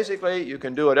 So basically, you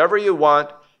can do whatever you want.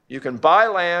 You can buy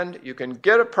land, you can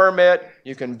get a permit,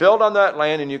 you can build on that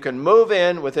land, and you can move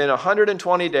in within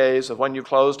 120 days of when you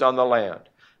closed on the land.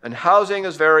 And housing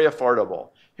is very affordable.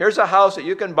 Here's a house that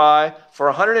you can buy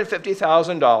for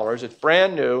 $150,000. It's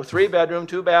brand new, 3-bedroom,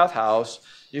 2-bath house.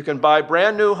 You can buy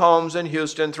brand new homes in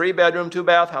Houston, 3-bedroom,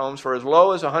 2-bath homes for as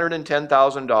low as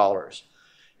 $110,000.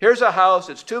 Here's a house,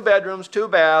 it's 2 bedrooms, 2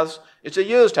 baths. It's a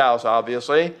used house,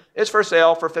 obviously. It's for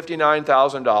sale for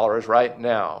 $59,000 right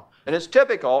now. And it's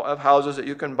typical of houses that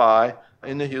you can buy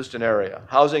in the Houston area.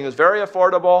 Housing is very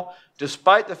affordable,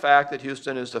 despite the fact that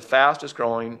Houston is the fastest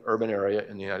growing urban area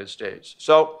in the United States.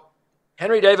 So,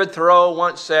 Henry David Thoreau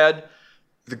once said,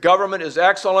 "The government is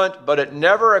excellent, but it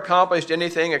never accomplished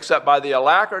anything except by the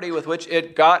alacrity with which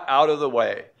it got out of the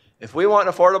way." If we want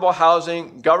affordable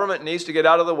housing, government needs to get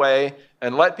out of the way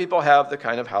and let people have the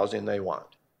kind of housing they want.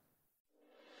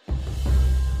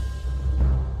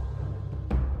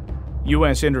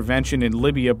 U.S. intervention in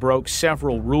Libya broke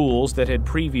several rules that had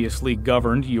previously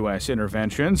governed U.S.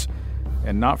 interventions,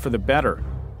 and not for the better.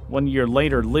 1 year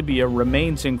later, Libya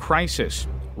remains in crisis.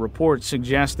 Reports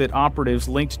suggest that operatives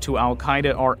linked to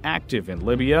al-Qaeda are active in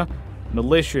Libya.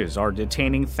 Militias are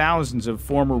detaining thousands of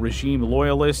former regime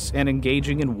loyalists and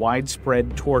engaging in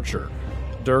widespread torture.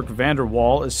 Dirk van der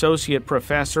Wal, associate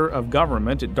professor of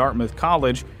government at Dartmouth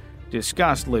College,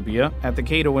 discussed Libya at the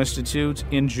Cato Institute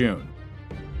in June.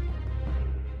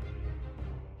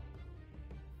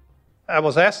 I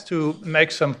was asked to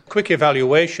make some quick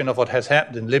evaluation of what has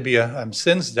happened in Libya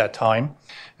since that time.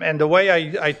 And the way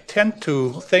I tend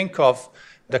to think of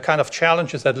the kind of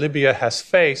challenges that Libya has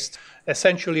faced,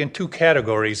 essentially in 2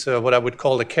 categories, what I would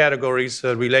call the categories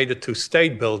related to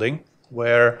state building,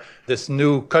 where this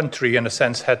new country, in a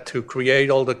sense, had to create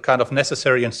all the kind of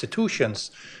necessary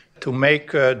institutions to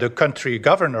make the country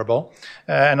governable.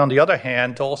 And on the other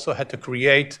hand, also had to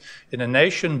create, in a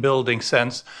nation-building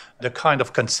sense, the kind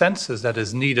of consensus that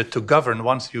is needed to govern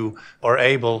once you are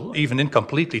able, even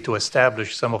incompletely, to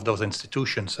establish some of those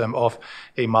institutions of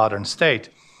a modern state.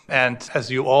 And as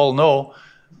you all know,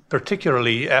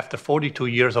 particularly after 42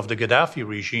 years of the Gaddafi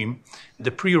regime,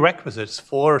 the prerequisites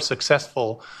for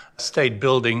successful state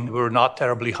building were not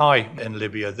terribly high in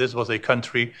Libya. This was a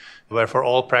country where, for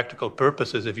all practical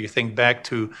purposes, if you think back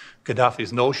to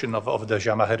Gaddafi's notion of the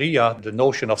Jamahiriya, the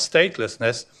notion of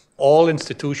statelessness, all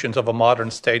institutions of a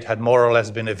modern state had more or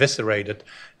less been eviscerated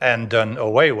and done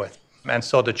away with. And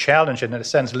so the challenge, and in a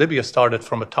sense, Libya started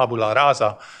from a tabula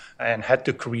rasa and had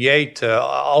to create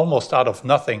almost out of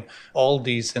nothing all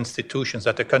these institutions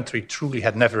that the country truly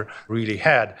had never really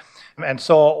had. And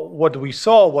so what we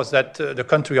saw was that the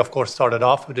country, of course, started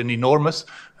off with an enormous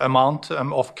amount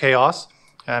of chaos.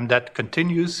 That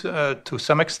continues to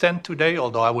some extent today,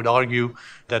 although I would argue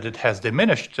that it has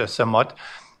diminished somewhat.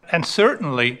 And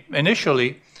certainly,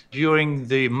 initially, during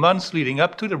the months leading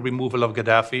up to the removal of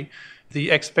Gaddafi,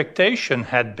 the expectation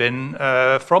had been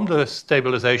from the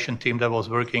stabilization team that was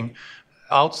working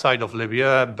outside of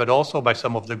Libya, but also by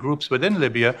some of the groups within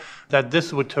Libya, that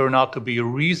this would turn out to be a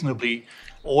reasonably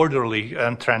orderly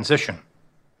transition.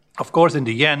 Of course, in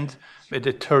the end,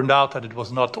 it turned out that it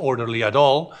was not orderly at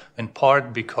all, in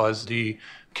part because the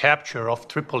capture of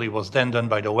Tripoli was then done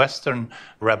by the Western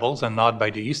rebels and not by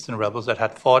the Eastern rebels that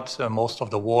had fought most of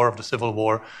the civil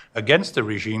war against the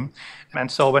regime.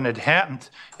 And so when it happened,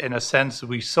 in a sense,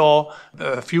 we saw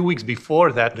a few weeks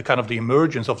before that the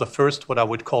emergence of the first, what I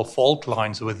would call, fault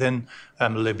lines within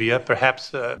Libya,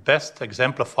 perhaps best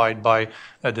exemplified by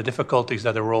the difficulties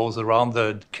that arose around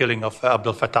the killing of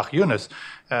Abdel Fattah Yunus,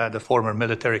 the former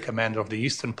military commander of the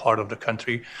eastern part of the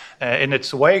country, in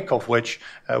its wake of which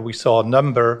we saw a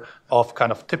number of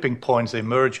tipping points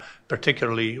emerge,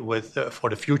 particularly for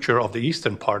the future of the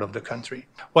eastern part of the country.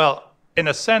 Well, in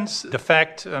a sense, the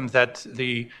fact that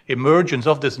the emergence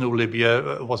of this new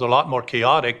Libya was a lot more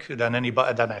chaotic than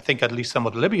I think at least some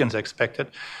of the Libyans expected,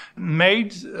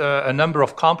 made a number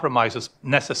of compromises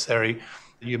necessary.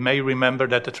 You may remember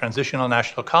that the Transitional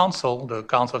National Council, the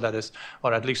council that is,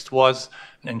 or at least was,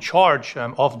 in charge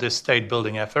of this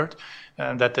state-building effort,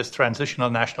 that this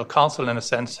Transitional National Council, in a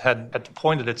sense, had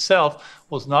appointed itself,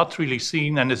 was not really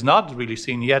seen and is not really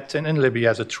seen yet in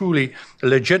Libya as a truly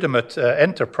legitimate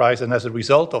enterprise, and as a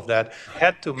result of that,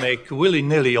 had to make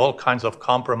willy-nilly all kinds of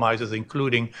compromises,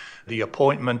 including the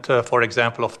appointment, for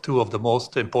example, of two of the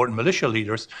most important militia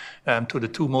leaders to the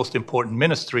two most important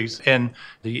ministries in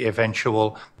the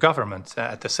eventual government.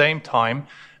 At the same time,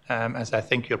 as I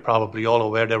think you're probably all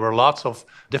aware, there were lots of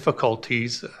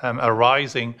difficulties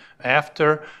arising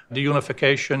after the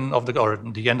unification or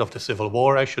the end of the civil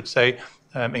war, I should say,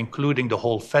 including the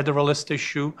whole federalist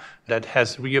issue that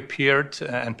has reappeared.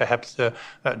 And perhaps the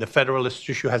federalist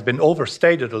issue has been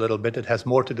overstated a little bit. It has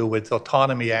more to do with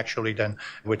autonomy, actually, than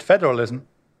with federalism.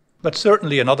 But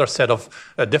certainly another set of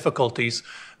difficulties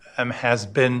has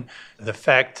been the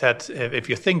fact that if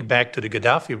you think back to the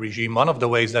Gaddafi regime, one of the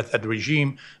ways that that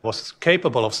regime was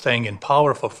capable of staying in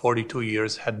power for 42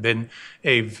 years had been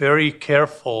a very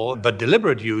careful but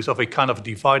deliberate use of a kind of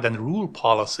divide and rule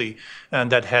policy,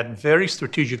 and that had very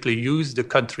strategically used the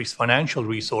country's financial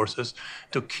resources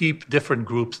to keep different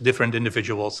groups, different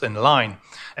individuals in line.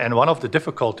 And one of the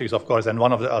difficulties, of course, and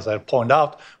as I point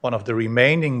out, one of the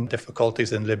remaining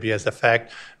difficulties in Libya is the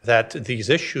fact that these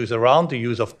issues around the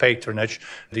use of patronage,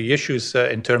 the issues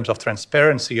in terms of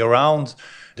transparency around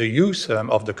the use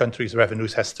of the country's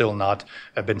revenues has still not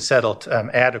been settled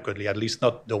adequately, at least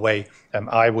not the way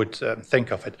I would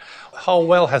think of it. How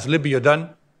well has Libya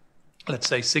done, let's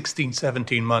say 16,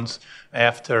 17 months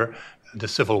after the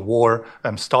civil war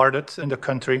started in the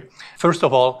country? First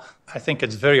of all, I think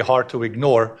it's very hard to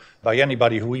ignore by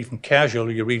anybody who even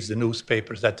casually reads the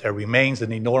newspapers that there remains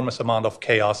an enormous amount of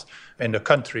chaos in the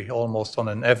country. Almost on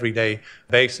an everyday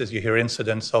basis, you hear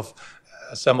incidents of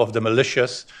some of the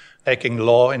militias taking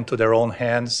law into their own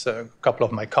hands. A couple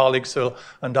of my colleagues will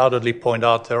undoubtedly point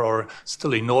out there are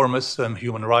still enormous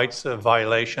human rights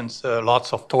violations,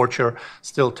 lots of torture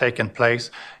still taking place.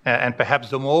 And perhaps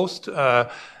the most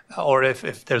or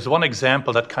if there's one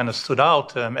example that kind of stood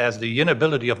out as the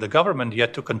inability of the government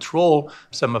yet to control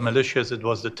some militias, it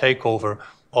was the takeover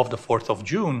of the 4th of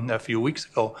June a few weeks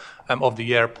ago of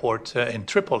the airport in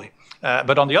Tripoli.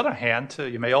 But on the other hand,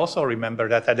 you may also remember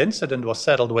that that incident was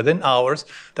settled within hours,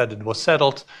 that it was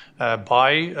settled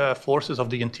by forces of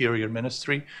the Interior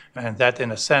Ministry, and that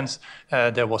in a sense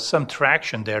there was some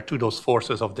traction there to those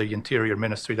forces of the Interior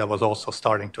Ministry that was also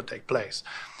starting to take place.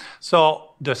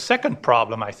 So the second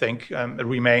problem, I think,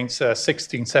 remains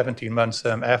 16, 17 months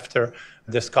after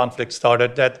this conflict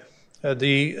started, that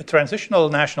the Transitional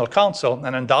National Council,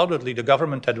 and undoubtedly the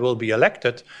government that will be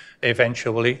elected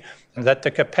eventually, that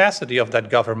the capacity of that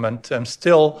government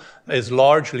still is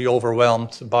largely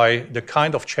overwhelmed by the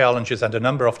kind of challenges and the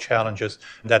number of challenges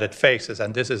that it faces.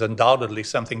 And this is undoubtedly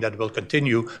something that will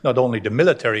continue, not only the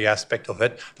military aspect of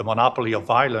it, the monopoly of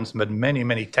violence, but many,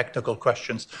 many technical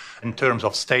questions in terms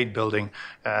of state building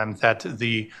that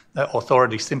the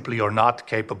authorities simply are not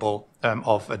capable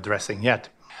of addressing yet.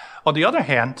 On the other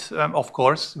hand, of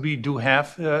course, we do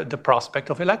have the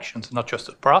prospect of elections. Not just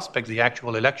the prospect, the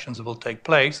actual elections will take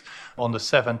place on the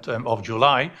 7th of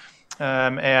July.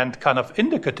 And kind of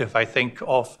indicative, I think,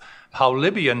 of how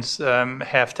Libyans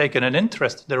have taken an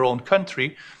interest in their own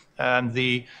country. And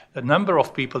the number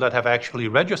of people that have actually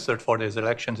registered for these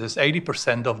elections is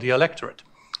 80% of the electorate.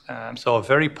 So a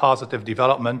very positive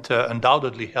development,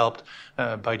 undoubtedly helped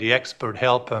by the expert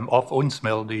help of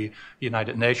UNSMIL, the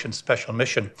United Nations Special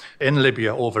Mission in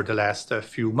Libya over the last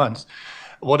few months.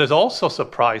 What is also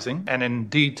surprising, and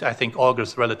indeed I think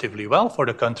augurs relatively well for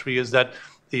the country, is that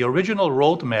the original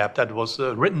roadmap that was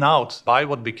written out by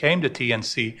what became the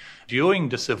TNC during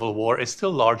the Civil War is still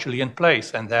largely in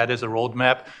place. And that is a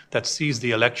roadmap that sees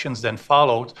the elections then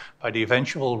followed by the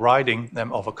eventual writing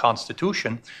of a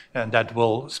constitution, and that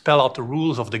will spell out the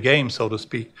rules of the game, so to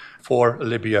speak, for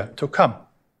Libya to come.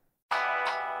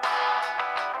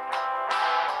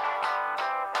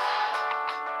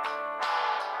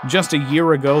 Just a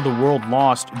year ago, the world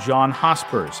lost John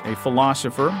Hospers, a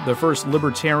philosopher, the first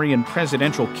libertarian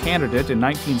presidential candidate in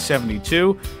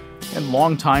 1972, and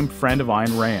longtime friend of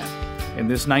Ayn Rand. In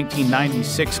this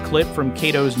 1996 clip from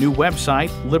Cato's new website,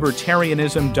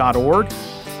 libertarianism.org,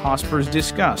 Hospers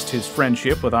discussed his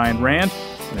friendship with Ayn Rand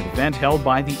at an event held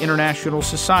by the International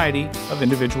Society of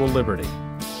Individual Liberty.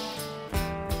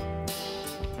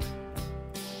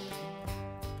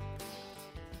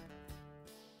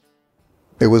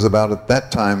 It was about at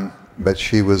that time that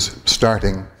she was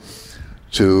starting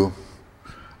to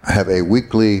have a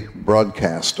weekly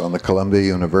broadcast on the Columbia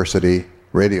University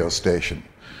radio station.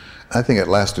 I think it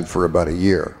lasted for about a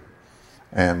year,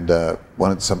 and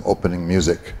wanted some opening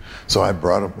music. So I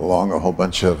brought along a whole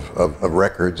bunch of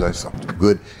records. I saw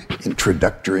good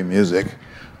introductory music.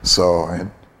 So I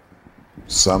had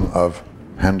some of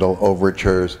Handel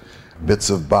overtures,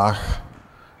 bits of Bach,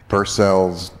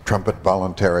 Purcell's Trumpet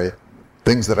Voluntary,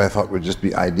 things that I thought would just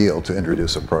be ideal to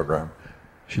introduce a program.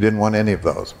 She didn't want any of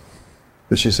those.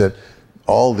 But she said,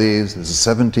 all these, this is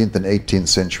the 17th and 18th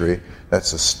century,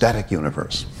 that's a static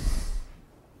universe.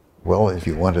 Well, if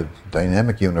you want a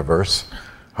dynamic universe,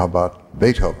 how about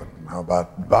Beethoven? How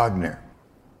about Wagner?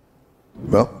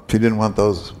 Well, she didn't want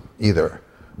those either.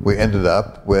 We ended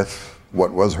up with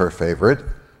what was her favorite,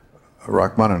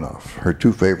 Rachmaninoff. Her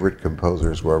two favorite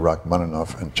composers were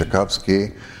Rachmaninoff and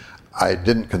Tchaikovsky. I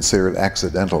didn't consider it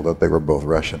accidental that they were both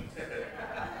Russian.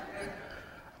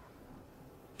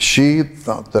 She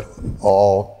thought that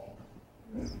all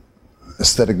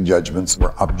aesthetic judgments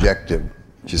were objective.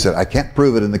 She said, I can't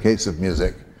prove it in the case of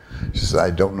music. She said, I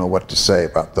don't know what to say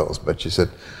about those, but she said,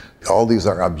 all these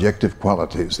are objective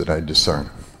qualities that I discern.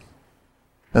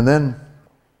 And then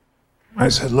I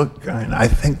said, look, I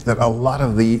think that a lot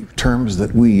of the terms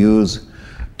that we use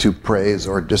to praise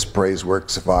or dispraise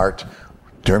works of art,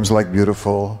 terms like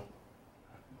beautiful,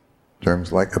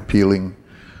 terms like appealing,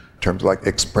 terms like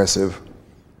expressive,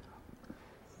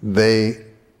 they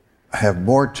have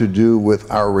more to do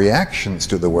with our reactions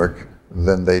to the work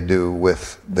than they do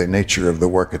with the nature of the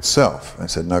work itself. I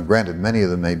said, now granted, many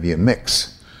of them may be a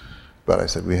mix, but I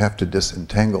said, we have to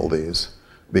disentangle these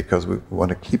because we want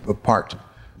to keep apart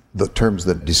the terms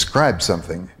that describe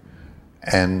something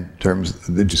and terms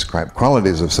that describe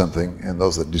qualities of something and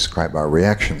those that describe our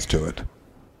reactions to it.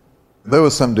 There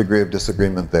was some degree of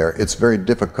disagreement there. It's very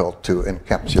difficult to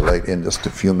encapsulate in just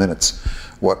a few minutes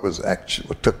what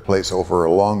took place over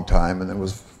a long time and then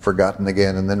was forgotten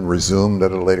again and then resumed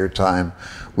at a later time.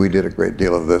 We did a great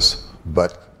deal of this,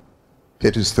 but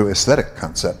it is through aesthetic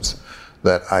concepts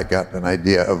that I got an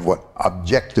idea of what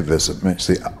objectivism means.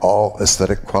 See, all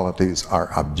aesthetic qualities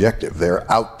are objective.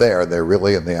 They're out there, they're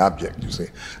really in the object, you see.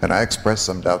 And I expressed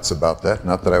some doubts about that,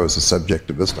 not that I was a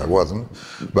subjectivist, I wasn't,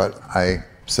 but I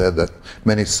said that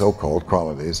many so-called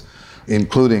qualities,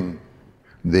 including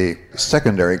the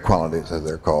secondary qualities, as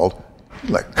they're called,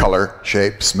 like color,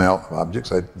 shape, smell of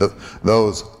objects,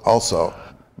 those also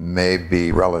may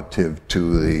be relative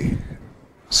to the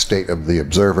state of the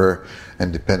observer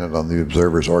and dependent on the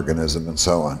observer's organism and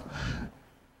so on.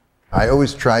 I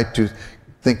always try to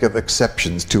think of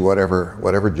exceptions to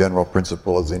whatever general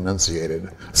principle is enunciated.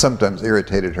 Sometimes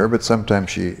irritated her, but sometimes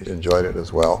she enjoyed it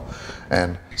as well.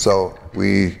 And so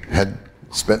we had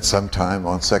spent some time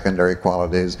on secondary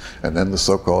qualities and then the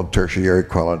so-called tertiary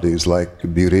qualities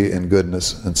like beauty and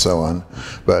goodness and so on.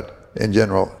 But in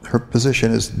general, her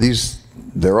position is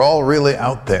they're all really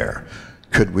out there.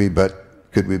 Could we but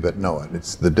know it?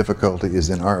 The difficulty is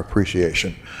in our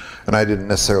appreciation. And I didn't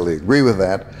necessarily agree with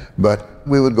that, but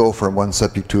we would go from one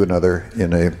subject to another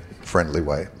in a friendly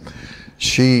way.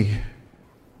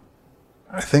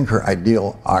 I think her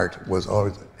ideal art was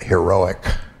always heroic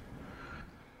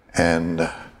and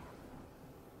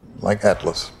like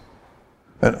Atlas.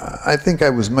 And I think I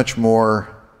was much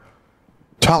more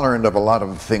tolerant of a lot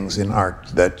of things in art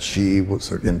that she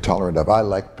was intolerant of. I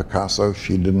liked Picasso,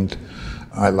 she didn't.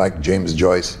 I liked James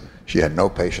Joyce. She had no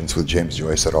patience with James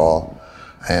Joyce at all.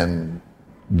 And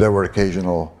there were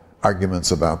occasional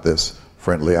arguments about this,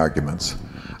 friendly arguments.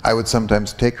 I would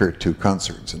sometimes take her to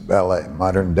concerts and ballet,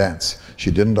 modern dance.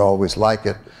 She didn't always like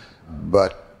it,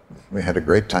 but we had a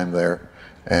great time there,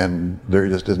 and there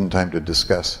just isn't time to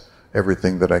discuss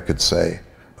everything that I could say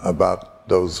about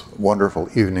those wonderful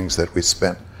evenings that we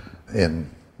spent in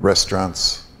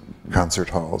restaurants, concert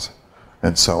halls,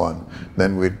 and so on.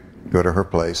 Then we'd go to her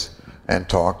place and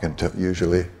talk until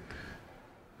usually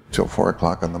till 4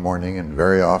 o'clock in the morning, and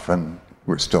very often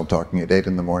we're still talking at 8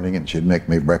 in the morning, and she'd make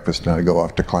me breakfast and I'd go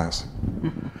off to class.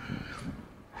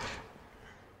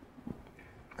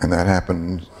 And that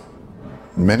happened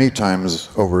many times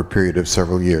over a period of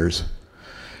several years.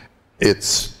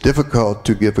 It's difficult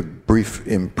to give a brief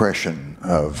impression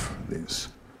of these.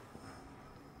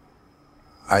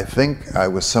 I think I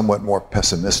was somewhat more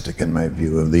pessimistic in my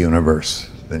view of the universe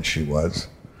than she was.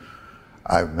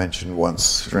 I mentioned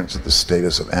once, for instance, the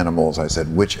status of animals. I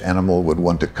said, which animal would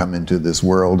want to come into this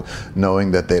world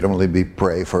knowing that they'd only be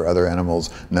prey for other animals,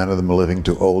 none of them living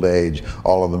to old age,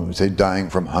 all of them, say, dying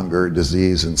from hunger,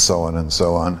 disease, and so on and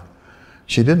so on.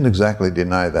 She didn't exactly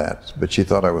deny that, but she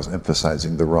thought I was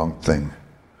emphasizing the wrong thing.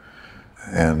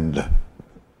 And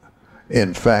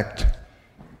in fact,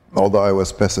 although I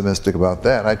was pessimistic about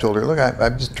that, I told her, look,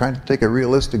 I'm just trying to take a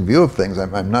realistic view of things.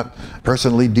 I'm not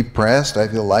personally depressed. I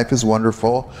feel life is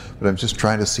wonderful, but I'm just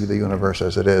trying to see the universe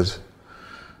as it is.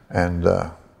 And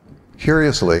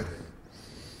curiously,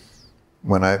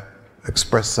 when I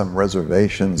expressed some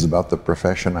reservations about the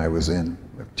profession I was in,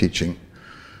 of teaching,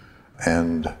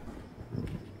 and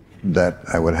that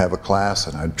I would have a class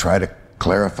and I'd try to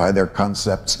clarify their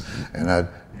concepts, and I'd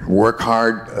work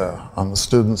hard on the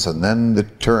students, and then the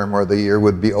term or the year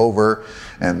would be over,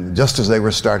 and just as they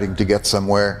were starting to get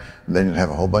somewhere, then you'd have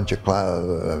a whole bunch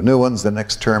of new ones the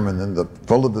next term, and then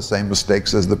full of the same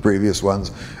mistakes as the previous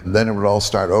ones, and then it would all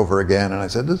start over again. And I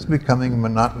said, this is becoming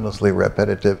monotonously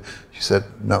repetitive. She said,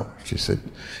 no. She said,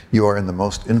 you are in the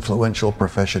most influential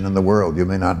profession in the world. You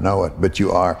may not know it, but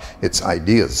you are. It's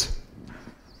ideas.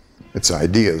 It's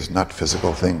ideas, not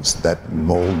physical things, that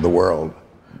mold the world.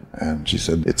 And she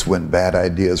said, it's when bad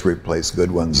ideas replace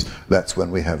good ones, that's when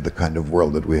we have the kind of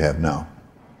world that we have now.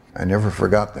 I never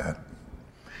forgot that.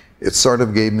 It sort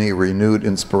of gave me renewed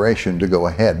inspiration to go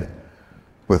ahead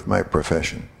with my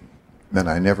profession. And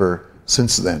I never,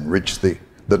 since then, reached the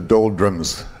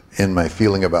doldrums in my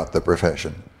feeling about the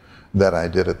profession that I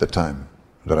did at the time,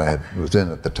 that I was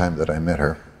in at the time that I met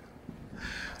her.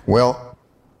 Well,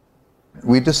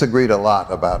 we disagreed a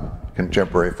lot about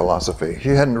contemporary philosophy. She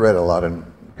hadn't read a lot in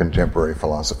contemporary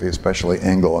philosophy, especially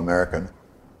Anglo-American.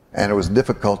 And it was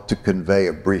difficult to convey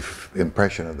a brief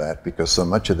impression of that because so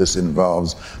much of this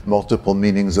involves multiple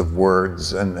meanings of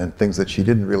words and things that she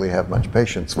didn't really have much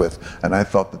patience with. And I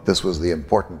thought that this was the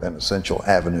important and essential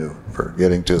avenue for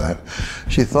getting to that.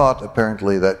 She thought,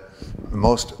 apparently, that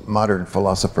most modern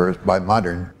philosophers, by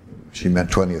modern, she meant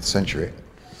 20th century,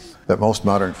 that most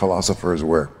modern philosophers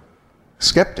were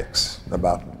skeptics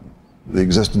about the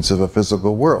existence of a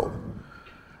physical world.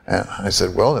 And I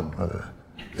said, well,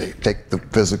 they take the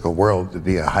physical world to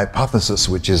be a hypothesis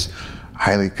which is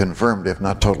highly confirmed, if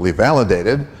not totally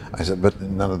validated. I said, but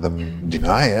none of them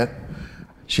deny it.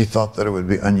 She thought that it would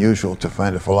be unusual to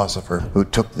find a philosopher who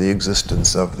took the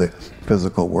existence of the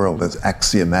physical world as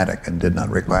axiomatic and did not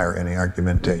require any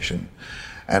argumentation.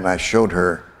 And I showed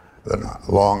her the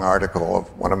long article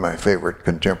of one of my favorite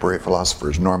contemporary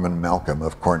philosophers, Norman Malcolm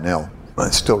of Cornell.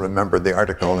 I still remember the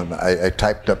article, and I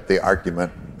typed up the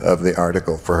argument of the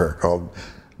article for her called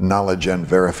Knowledge and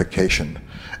Verification.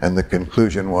 And the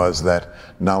conclusion was that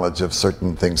knowledge of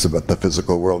certain things about the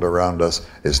physical world around us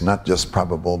is not just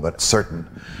probable, but certain.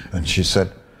 And she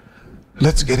said,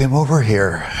 let's get him over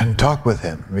here and talk with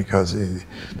him, because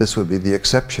this would be the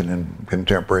exception in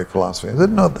contemporary philosophy. I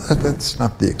said, no, that's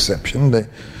not the exception. The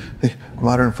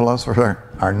modern philosophers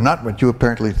are not what you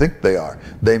apparently think they are.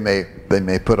 They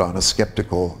may put on a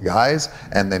skeptical guise,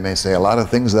 and they may say a lot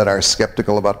of things that are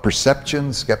skeptical about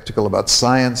perception, skeptical about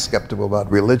science, skeptical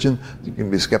about religion. You can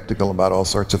be skeptical about all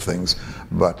sorts of things.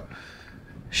 But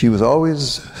she was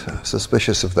always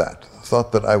suspicious of that,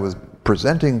 thought that I was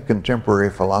presenting contemporary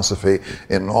philosophy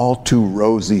in all too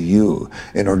rosy hue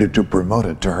in order to promote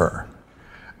it to her.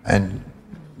 And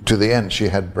to the end, she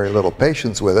had very little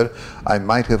patience with it. I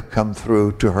might have come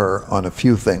through to her on a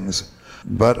few things,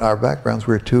 but our backgrounds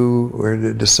were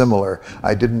dissimilar.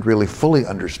 I didn't really fully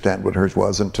understand what hers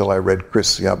was until I read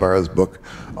Chris Ybarra's book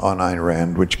on Ayn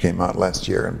Rand, which came out last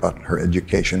year, about her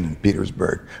education in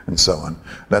Petersburg and so on.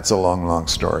 That's a long, long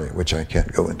story, which I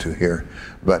can't go into here.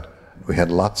 But we had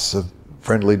lots of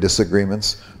friendly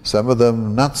disagreements, some of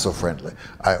them not so friendly.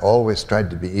 I always tried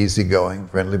to be easygoing,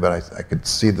 friendly, but I could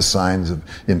see the signs of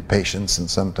impatience and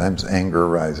sometimes anger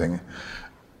rising.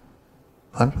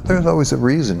 And there's always a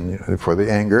reason for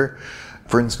the anger.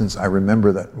 For instance, I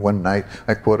remember that one night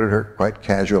I quoted her quite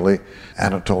casually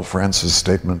Anatole France's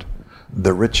statement,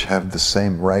 "The rich have the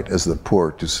same right as the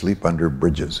poor to sleep under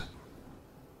bridges."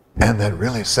 And that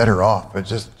really set her off.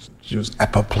 She was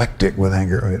apoplectic with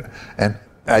anger. And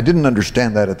I didn't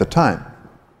understand that at the time.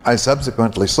 I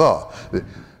subsequently saw that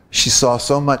she saw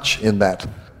so much in that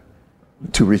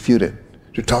to refute it,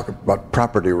 to talk about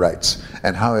property rights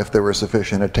and how if there were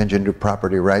sufficient attention to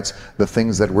property rights, the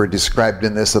things that were described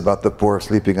in this about the poor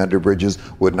sleeping under bridges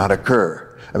would not occur.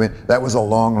 I mean, that was a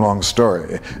long, long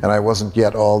story, and I wasn't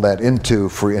yet all that into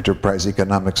free enterprise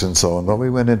economics and so on, but we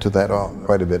went into that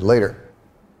quite a bit later.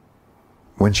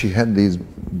 When she had these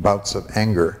bouts of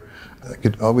anger, I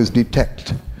could always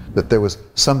detect that there was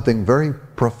something very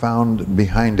profound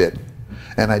behind it,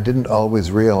 and I didn't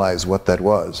always realize what that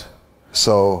was.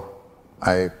 So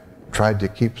I tried to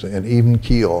keep an even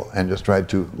keel and just tried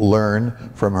to learn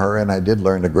from her, and I did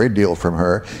learn a great deal from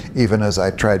her, even as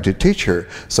I tried to teach her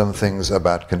some things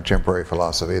about contemporary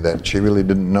philosophy that she really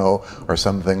didn't know, or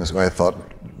some things I thought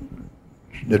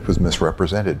it was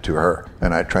misrepresented to her,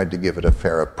 and I tried to give it a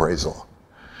fair appraisal.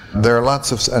 There are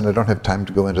lots of, and I don't have time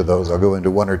to go into those, I'll go into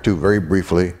one or two very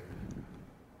briefly.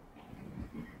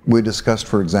 We discussed,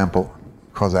 for example,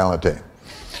 causality.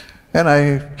 And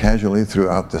I casually threw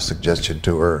out the suggestion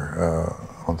to her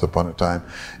once upon a time.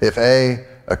 If A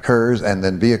occurs and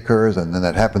then B occurs and then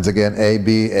that happens again, A,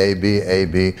 B, A, B, A,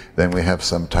 B, then we have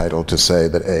some title to say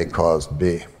that A caused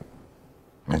B.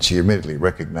 And she immediately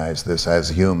recognized this as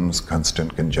Hume's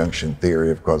constant conjunction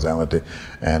theory of causality,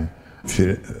 and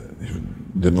she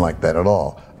didn't like that at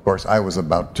all. Of course, I was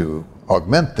about to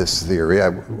augment this theory. I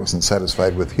wasn't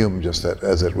satisfied with Hume just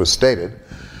as it was stated.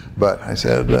 But I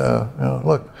said,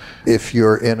 look, if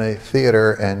you're in a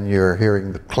theater and you're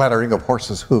hearing the clattering of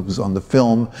horses' hooves on the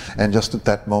film, and just at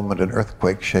that moment an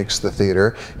earthquake shakes the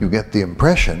theater, you get the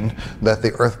impression that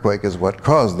the earthquake is what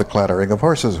caused the clattering of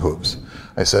horses' hooves.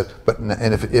 I said,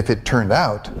 and if it turned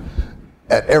out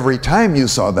at every time you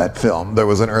saw that film there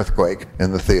was an earthquake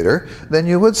in the theater, then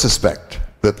you would suspect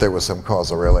that there was some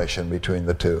causal relation between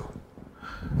the two.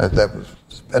 That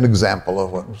was an example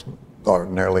of what was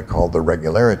ordinarily called the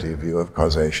regularity view of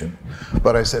causation.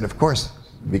 But I said, of course,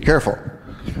 be careful.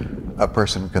 A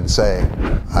person can say,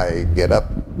 I get up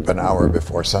an hour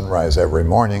before sunrise every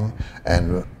morning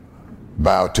and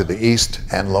bow to the east,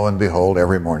 and lo and behold,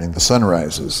 every morning the sun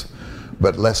rises.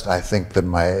 But lest I think that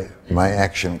my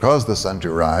action caused the sun to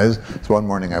rise, so one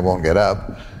morning I won't get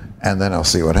up, and then I'll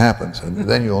see what happens. And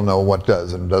then you'll know what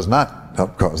does and does not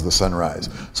help cause the sunrise.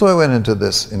 So I went into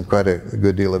this in quite a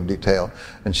good deal of detail,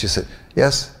 and she said,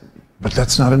 yes, but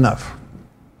that's not enough.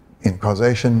 In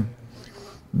causation,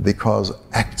 the cause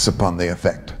acts upon the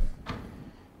effect.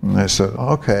 And I said,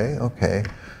 okay,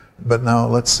 but now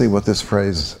let's see what this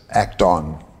phrase act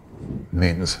on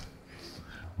means.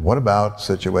 What about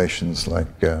situations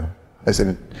like, I said,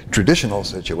 in traditional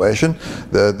situation,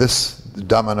 this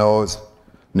domino is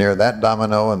near that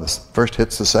domino, and the first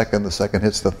hits the second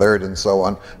hits the third, and so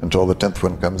on, until the 10th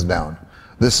one comes down.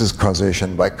 This is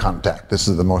causation by contact. This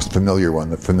is the most familiar one,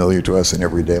 that's familiar to us in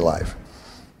everyday life.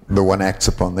 The one acts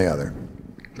upon the other,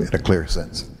 in a clear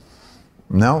sense.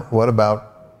 Now, what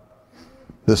about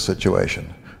this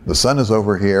situation? The sun is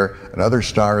over here, another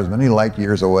star is many light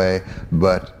years away,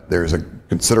 but there's a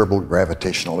considerable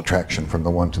gravitational attraction from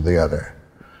the one to the other.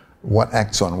 What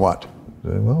acts on what?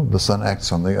 Well, the sun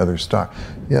acts on the other star.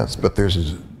 Yes, but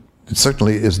it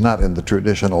certainly is not in the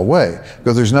traditional way,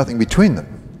 because there's nothing between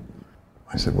them.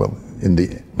 I said, well, in the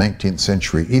 19th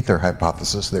century ether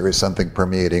hypothesis, there is something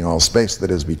permeating all space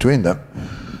that is between them.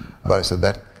 But I said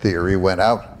that theory went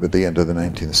out at the end of the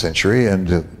 19th century and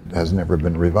it has never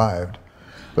been revived.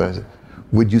 But I said,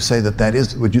 would you say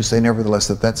nevertheless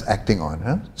that that's acting on?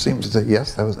 Huh? Seems to say,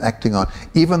 yes, that was acting on,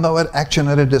 even though at action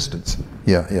at a distance.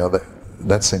 Yeah,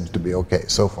 that seems to be okay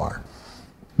so far.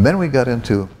 Then we got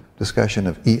into discussion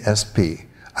of ESP.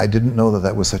 I didn't know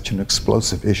that was such an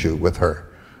explosive issue with her.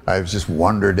 I just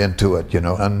wandered into it,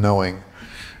 unknowing.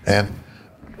 And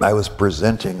I was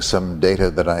presenting some data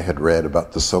that I had read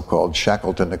about the so-called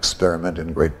Shackleton experiment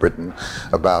in Great Britain,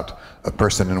 about a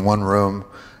person in one room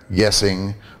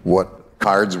guessing what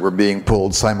cards were being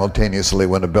pulled simultaneously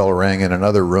when a bell rang in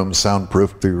another room,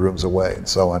 soundproof 3 rooms away, and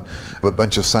so on. A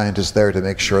bunch of scientists there to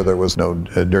make sure there was no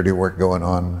dirty work going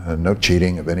on, no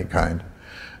cheating of any kind.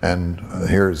 And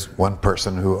here's one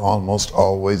person who almost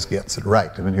always gets it right.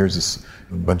 I mean, here's this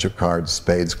bunch of cards,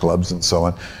 spades, clubs, and so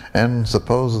on. And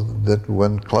suppose that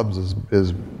when clubs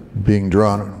is being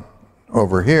drawn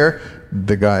over here,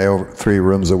 the guy over 3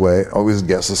 rooms away always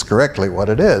guesses correctly what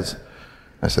it is.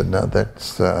 I said, no,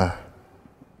 that's,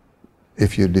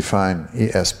 if you define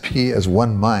ESP as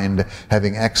one mind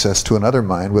having access to another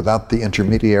mind without the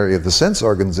intermediary of the sense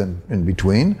organs in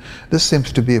between, this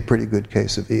seems to be a pretty good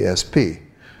case of ESP.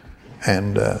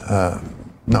 And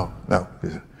no.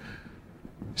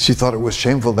 She thought it was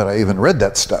shameful that I even read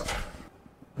that stuff.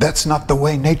 That's not the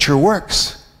way nature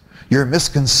works. You're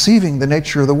misconceiving the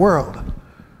nature of the world.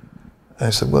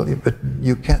 I said, well, but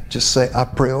you can't just say a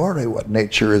priori what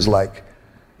nature is like.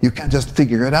 You can't just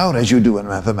figure it out as you do in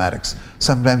mathematics.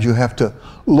 Sometimes you have to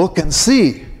look and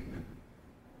see.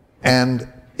 And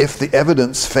if the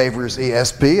evidence favors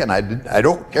ESP, and I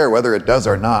don't care whether it does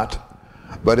or not,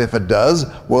 but if it does,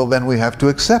 well, then we have to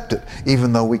accept it,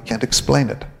 even though we can't explain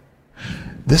it.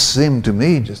 This seemed to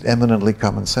me just eminently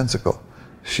commonsensical.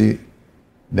 She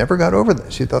never got over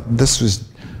this. She thought this was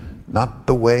not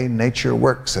the way nature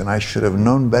works, and I should have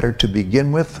known better to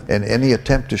begin with, and any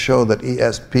attempt to show that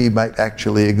ESP might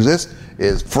actually exist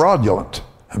is fraudulent.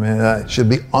 I mean, I should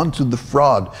be onto the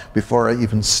fraud before I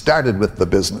even started with the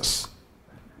business.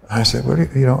 I said, well,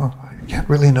 you know, I can't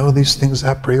really know these things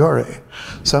a priori.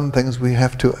 Some things we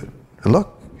have to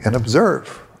look and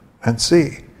observe and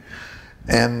see.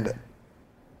 And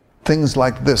things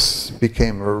like this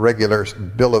became a regular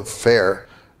bill of fare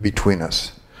between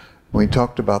us. We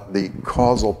talked about the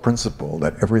causal principle,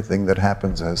 that everything that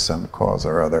happens has some cause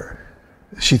or other.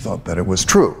 She thought that it was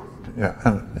true. Yeah,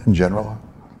 and in general,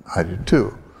 I did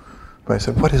too. But I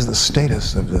said, what is the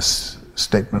status of this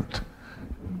statement?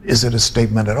 Is it a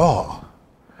statement at all?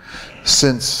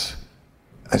 Since,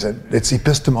 I said, it's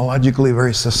epistemologically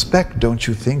very suspect, don't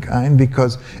you think, Ein?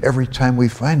 Because every time we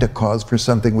find a cause for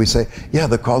something, we say, yeah,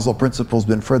 the causal principle's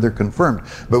been further confirmed.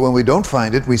 But when we don't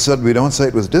find it, we don't say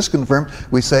it was disconfirmed,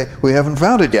 we say we haven't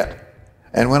found it yet.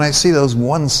 And when I see those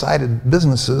one-sided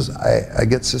businesses, I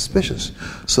get suspicious.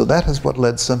 So that is what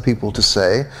led some people to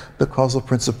say the causal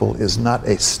principle is not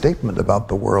a statement about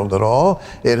the world at all.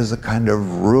 It is a kind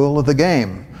of rule of the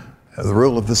game, the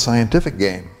rule of the scientific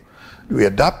game. We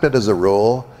adopt it as a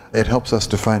rule. It helps us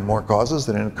to find more causes,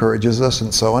 it encourages us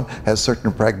and so on, has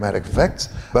certain pragmatic effects,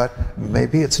 but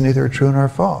maybe it's neither true nor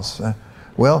false.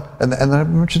 Well, and I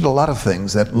mentioned a lot of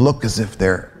things that look as if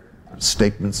they're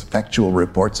statements, factual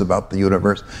reports about the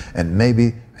universe, and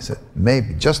maybe, I said,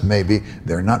 maybe, just maybe,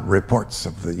 they're not reports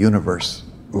of the universe,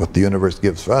 what the universe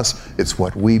gives us, it's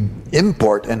what we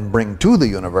import and bring to the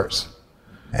universe.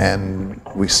 And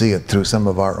we see it through some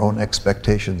of our own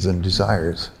expectations and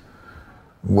desires.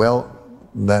 Well,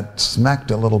 that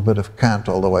smacked a little bit of Kant,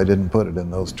 although I didn't put it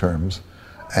in those terms.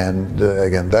 And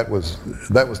again, that was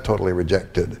totally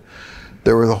rejected.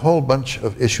 There was a whole bunch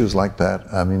of issues like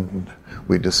that. I mean,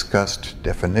 we discussed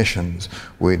definitions,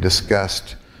 we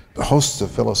discussed hosts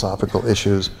of philosophical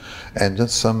issues, and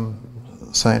just some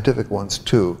scientific ones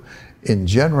too. In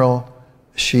general,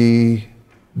 she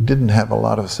didn't have a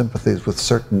lot of sympathies with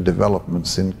certain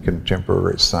developments in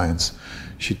contemporary science.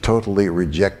 She totally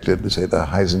rejected, say, the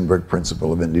Heisenberg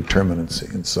principle of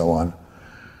indeterminacy and so on.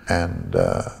 And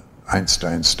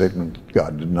Einstein's statement,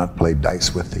 God did not play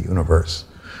dice with the universe.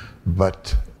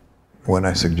 But when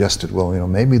I suggested, well, you know,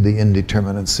 maybe the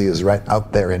indeterminacy is right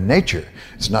out there in nature.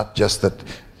 It's not just that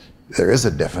there is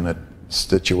a definite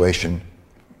situation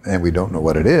and we don't know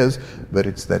what it is, but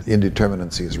it's that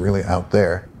indeterminacy is really out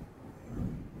there.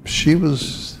 She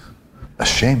was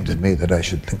ashamed of me that I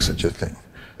should think such a thing,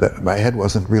 that my head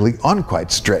wasn't really on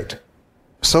quite straight.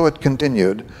 So it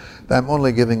continued. I'm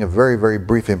only giving a very, very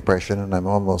brief impression, and I'm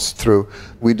almost through.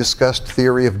 We discussed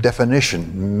theory of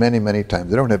definition many, many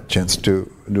times. I don't have a chance to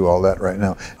do all that right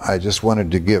now. I just wanted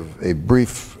to give a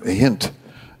brief hint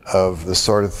of the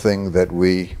sort of thing that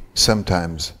we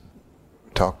sometimes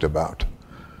talked about.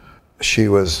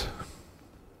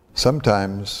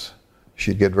 Sometimes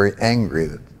she'd get very angry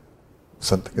that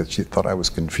something that she thought I was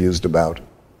confused about,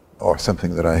 or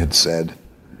something that I had said,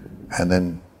 and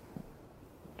then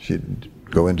she'd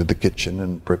go into the kitchen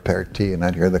and prepare tea, and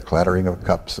I'd hear the clattering of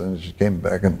cups, and she'd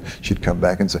come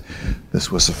back and say,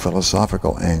 this was a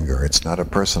philosophical anger, it's not a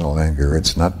personal anger,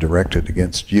 it's not directed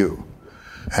against you.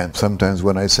 And sometimes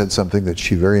when I said something that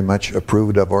she very much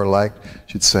approved of or liked,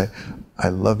 she'd say, I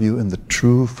love you in the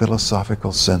true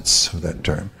philosophical sense of that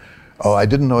term. Oh, I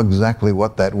didn't know exactly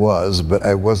what that was, but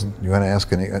I wasn't going to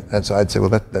ask any, and so I'd say, well,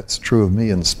 that's true of me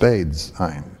in spades,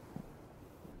 Ein.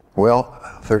 Well,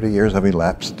 30 years have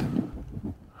elapsed,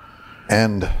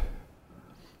 and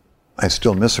I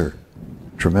still miss her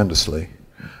tremendously.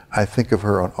 I think of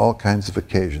her on all kinds of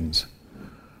occasions.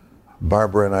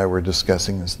 Barbara and I were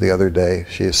discussing this the other day.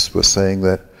 She was saying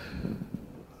that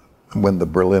when the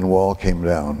Berlin Wall came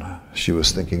down, she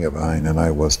was thinking of Ayn, and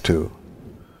I was too.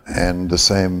 And the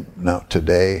same now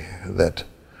today, that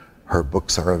her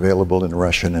books are available in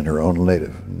Russian in her own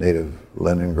native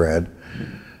Leningrad.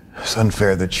 It's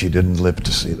unfair that she didn't live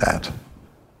to see that.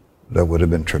 That would have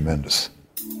been tremendous.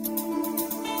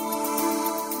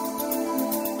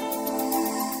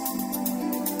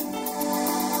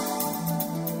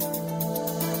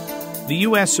 The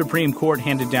U.S. Supreme Court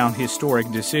handed down historic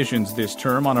decisions this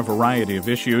term on a variety of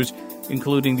issues,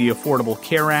 including the Affordable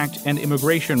Care Act and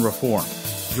immigration reform.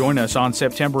 Join us on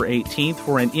September 18th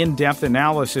for an in-depth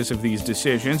analysis of these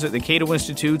decisions at the Cato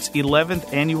Institute's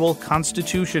 11th Annual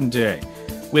Constitution Day,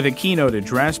 with a keynote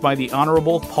address by the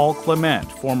Honorable Paul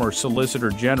Clement, former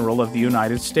Solicitor General of the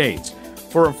United States.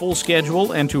 For a full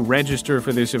schedule and to register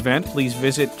for this event, please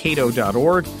visit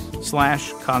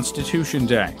cato.org/Constitution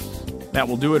Day. That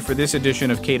will do it for this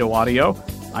edition of Cato Audio.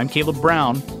 I'm Caleb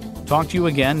Brown. Talk to you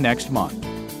again next month.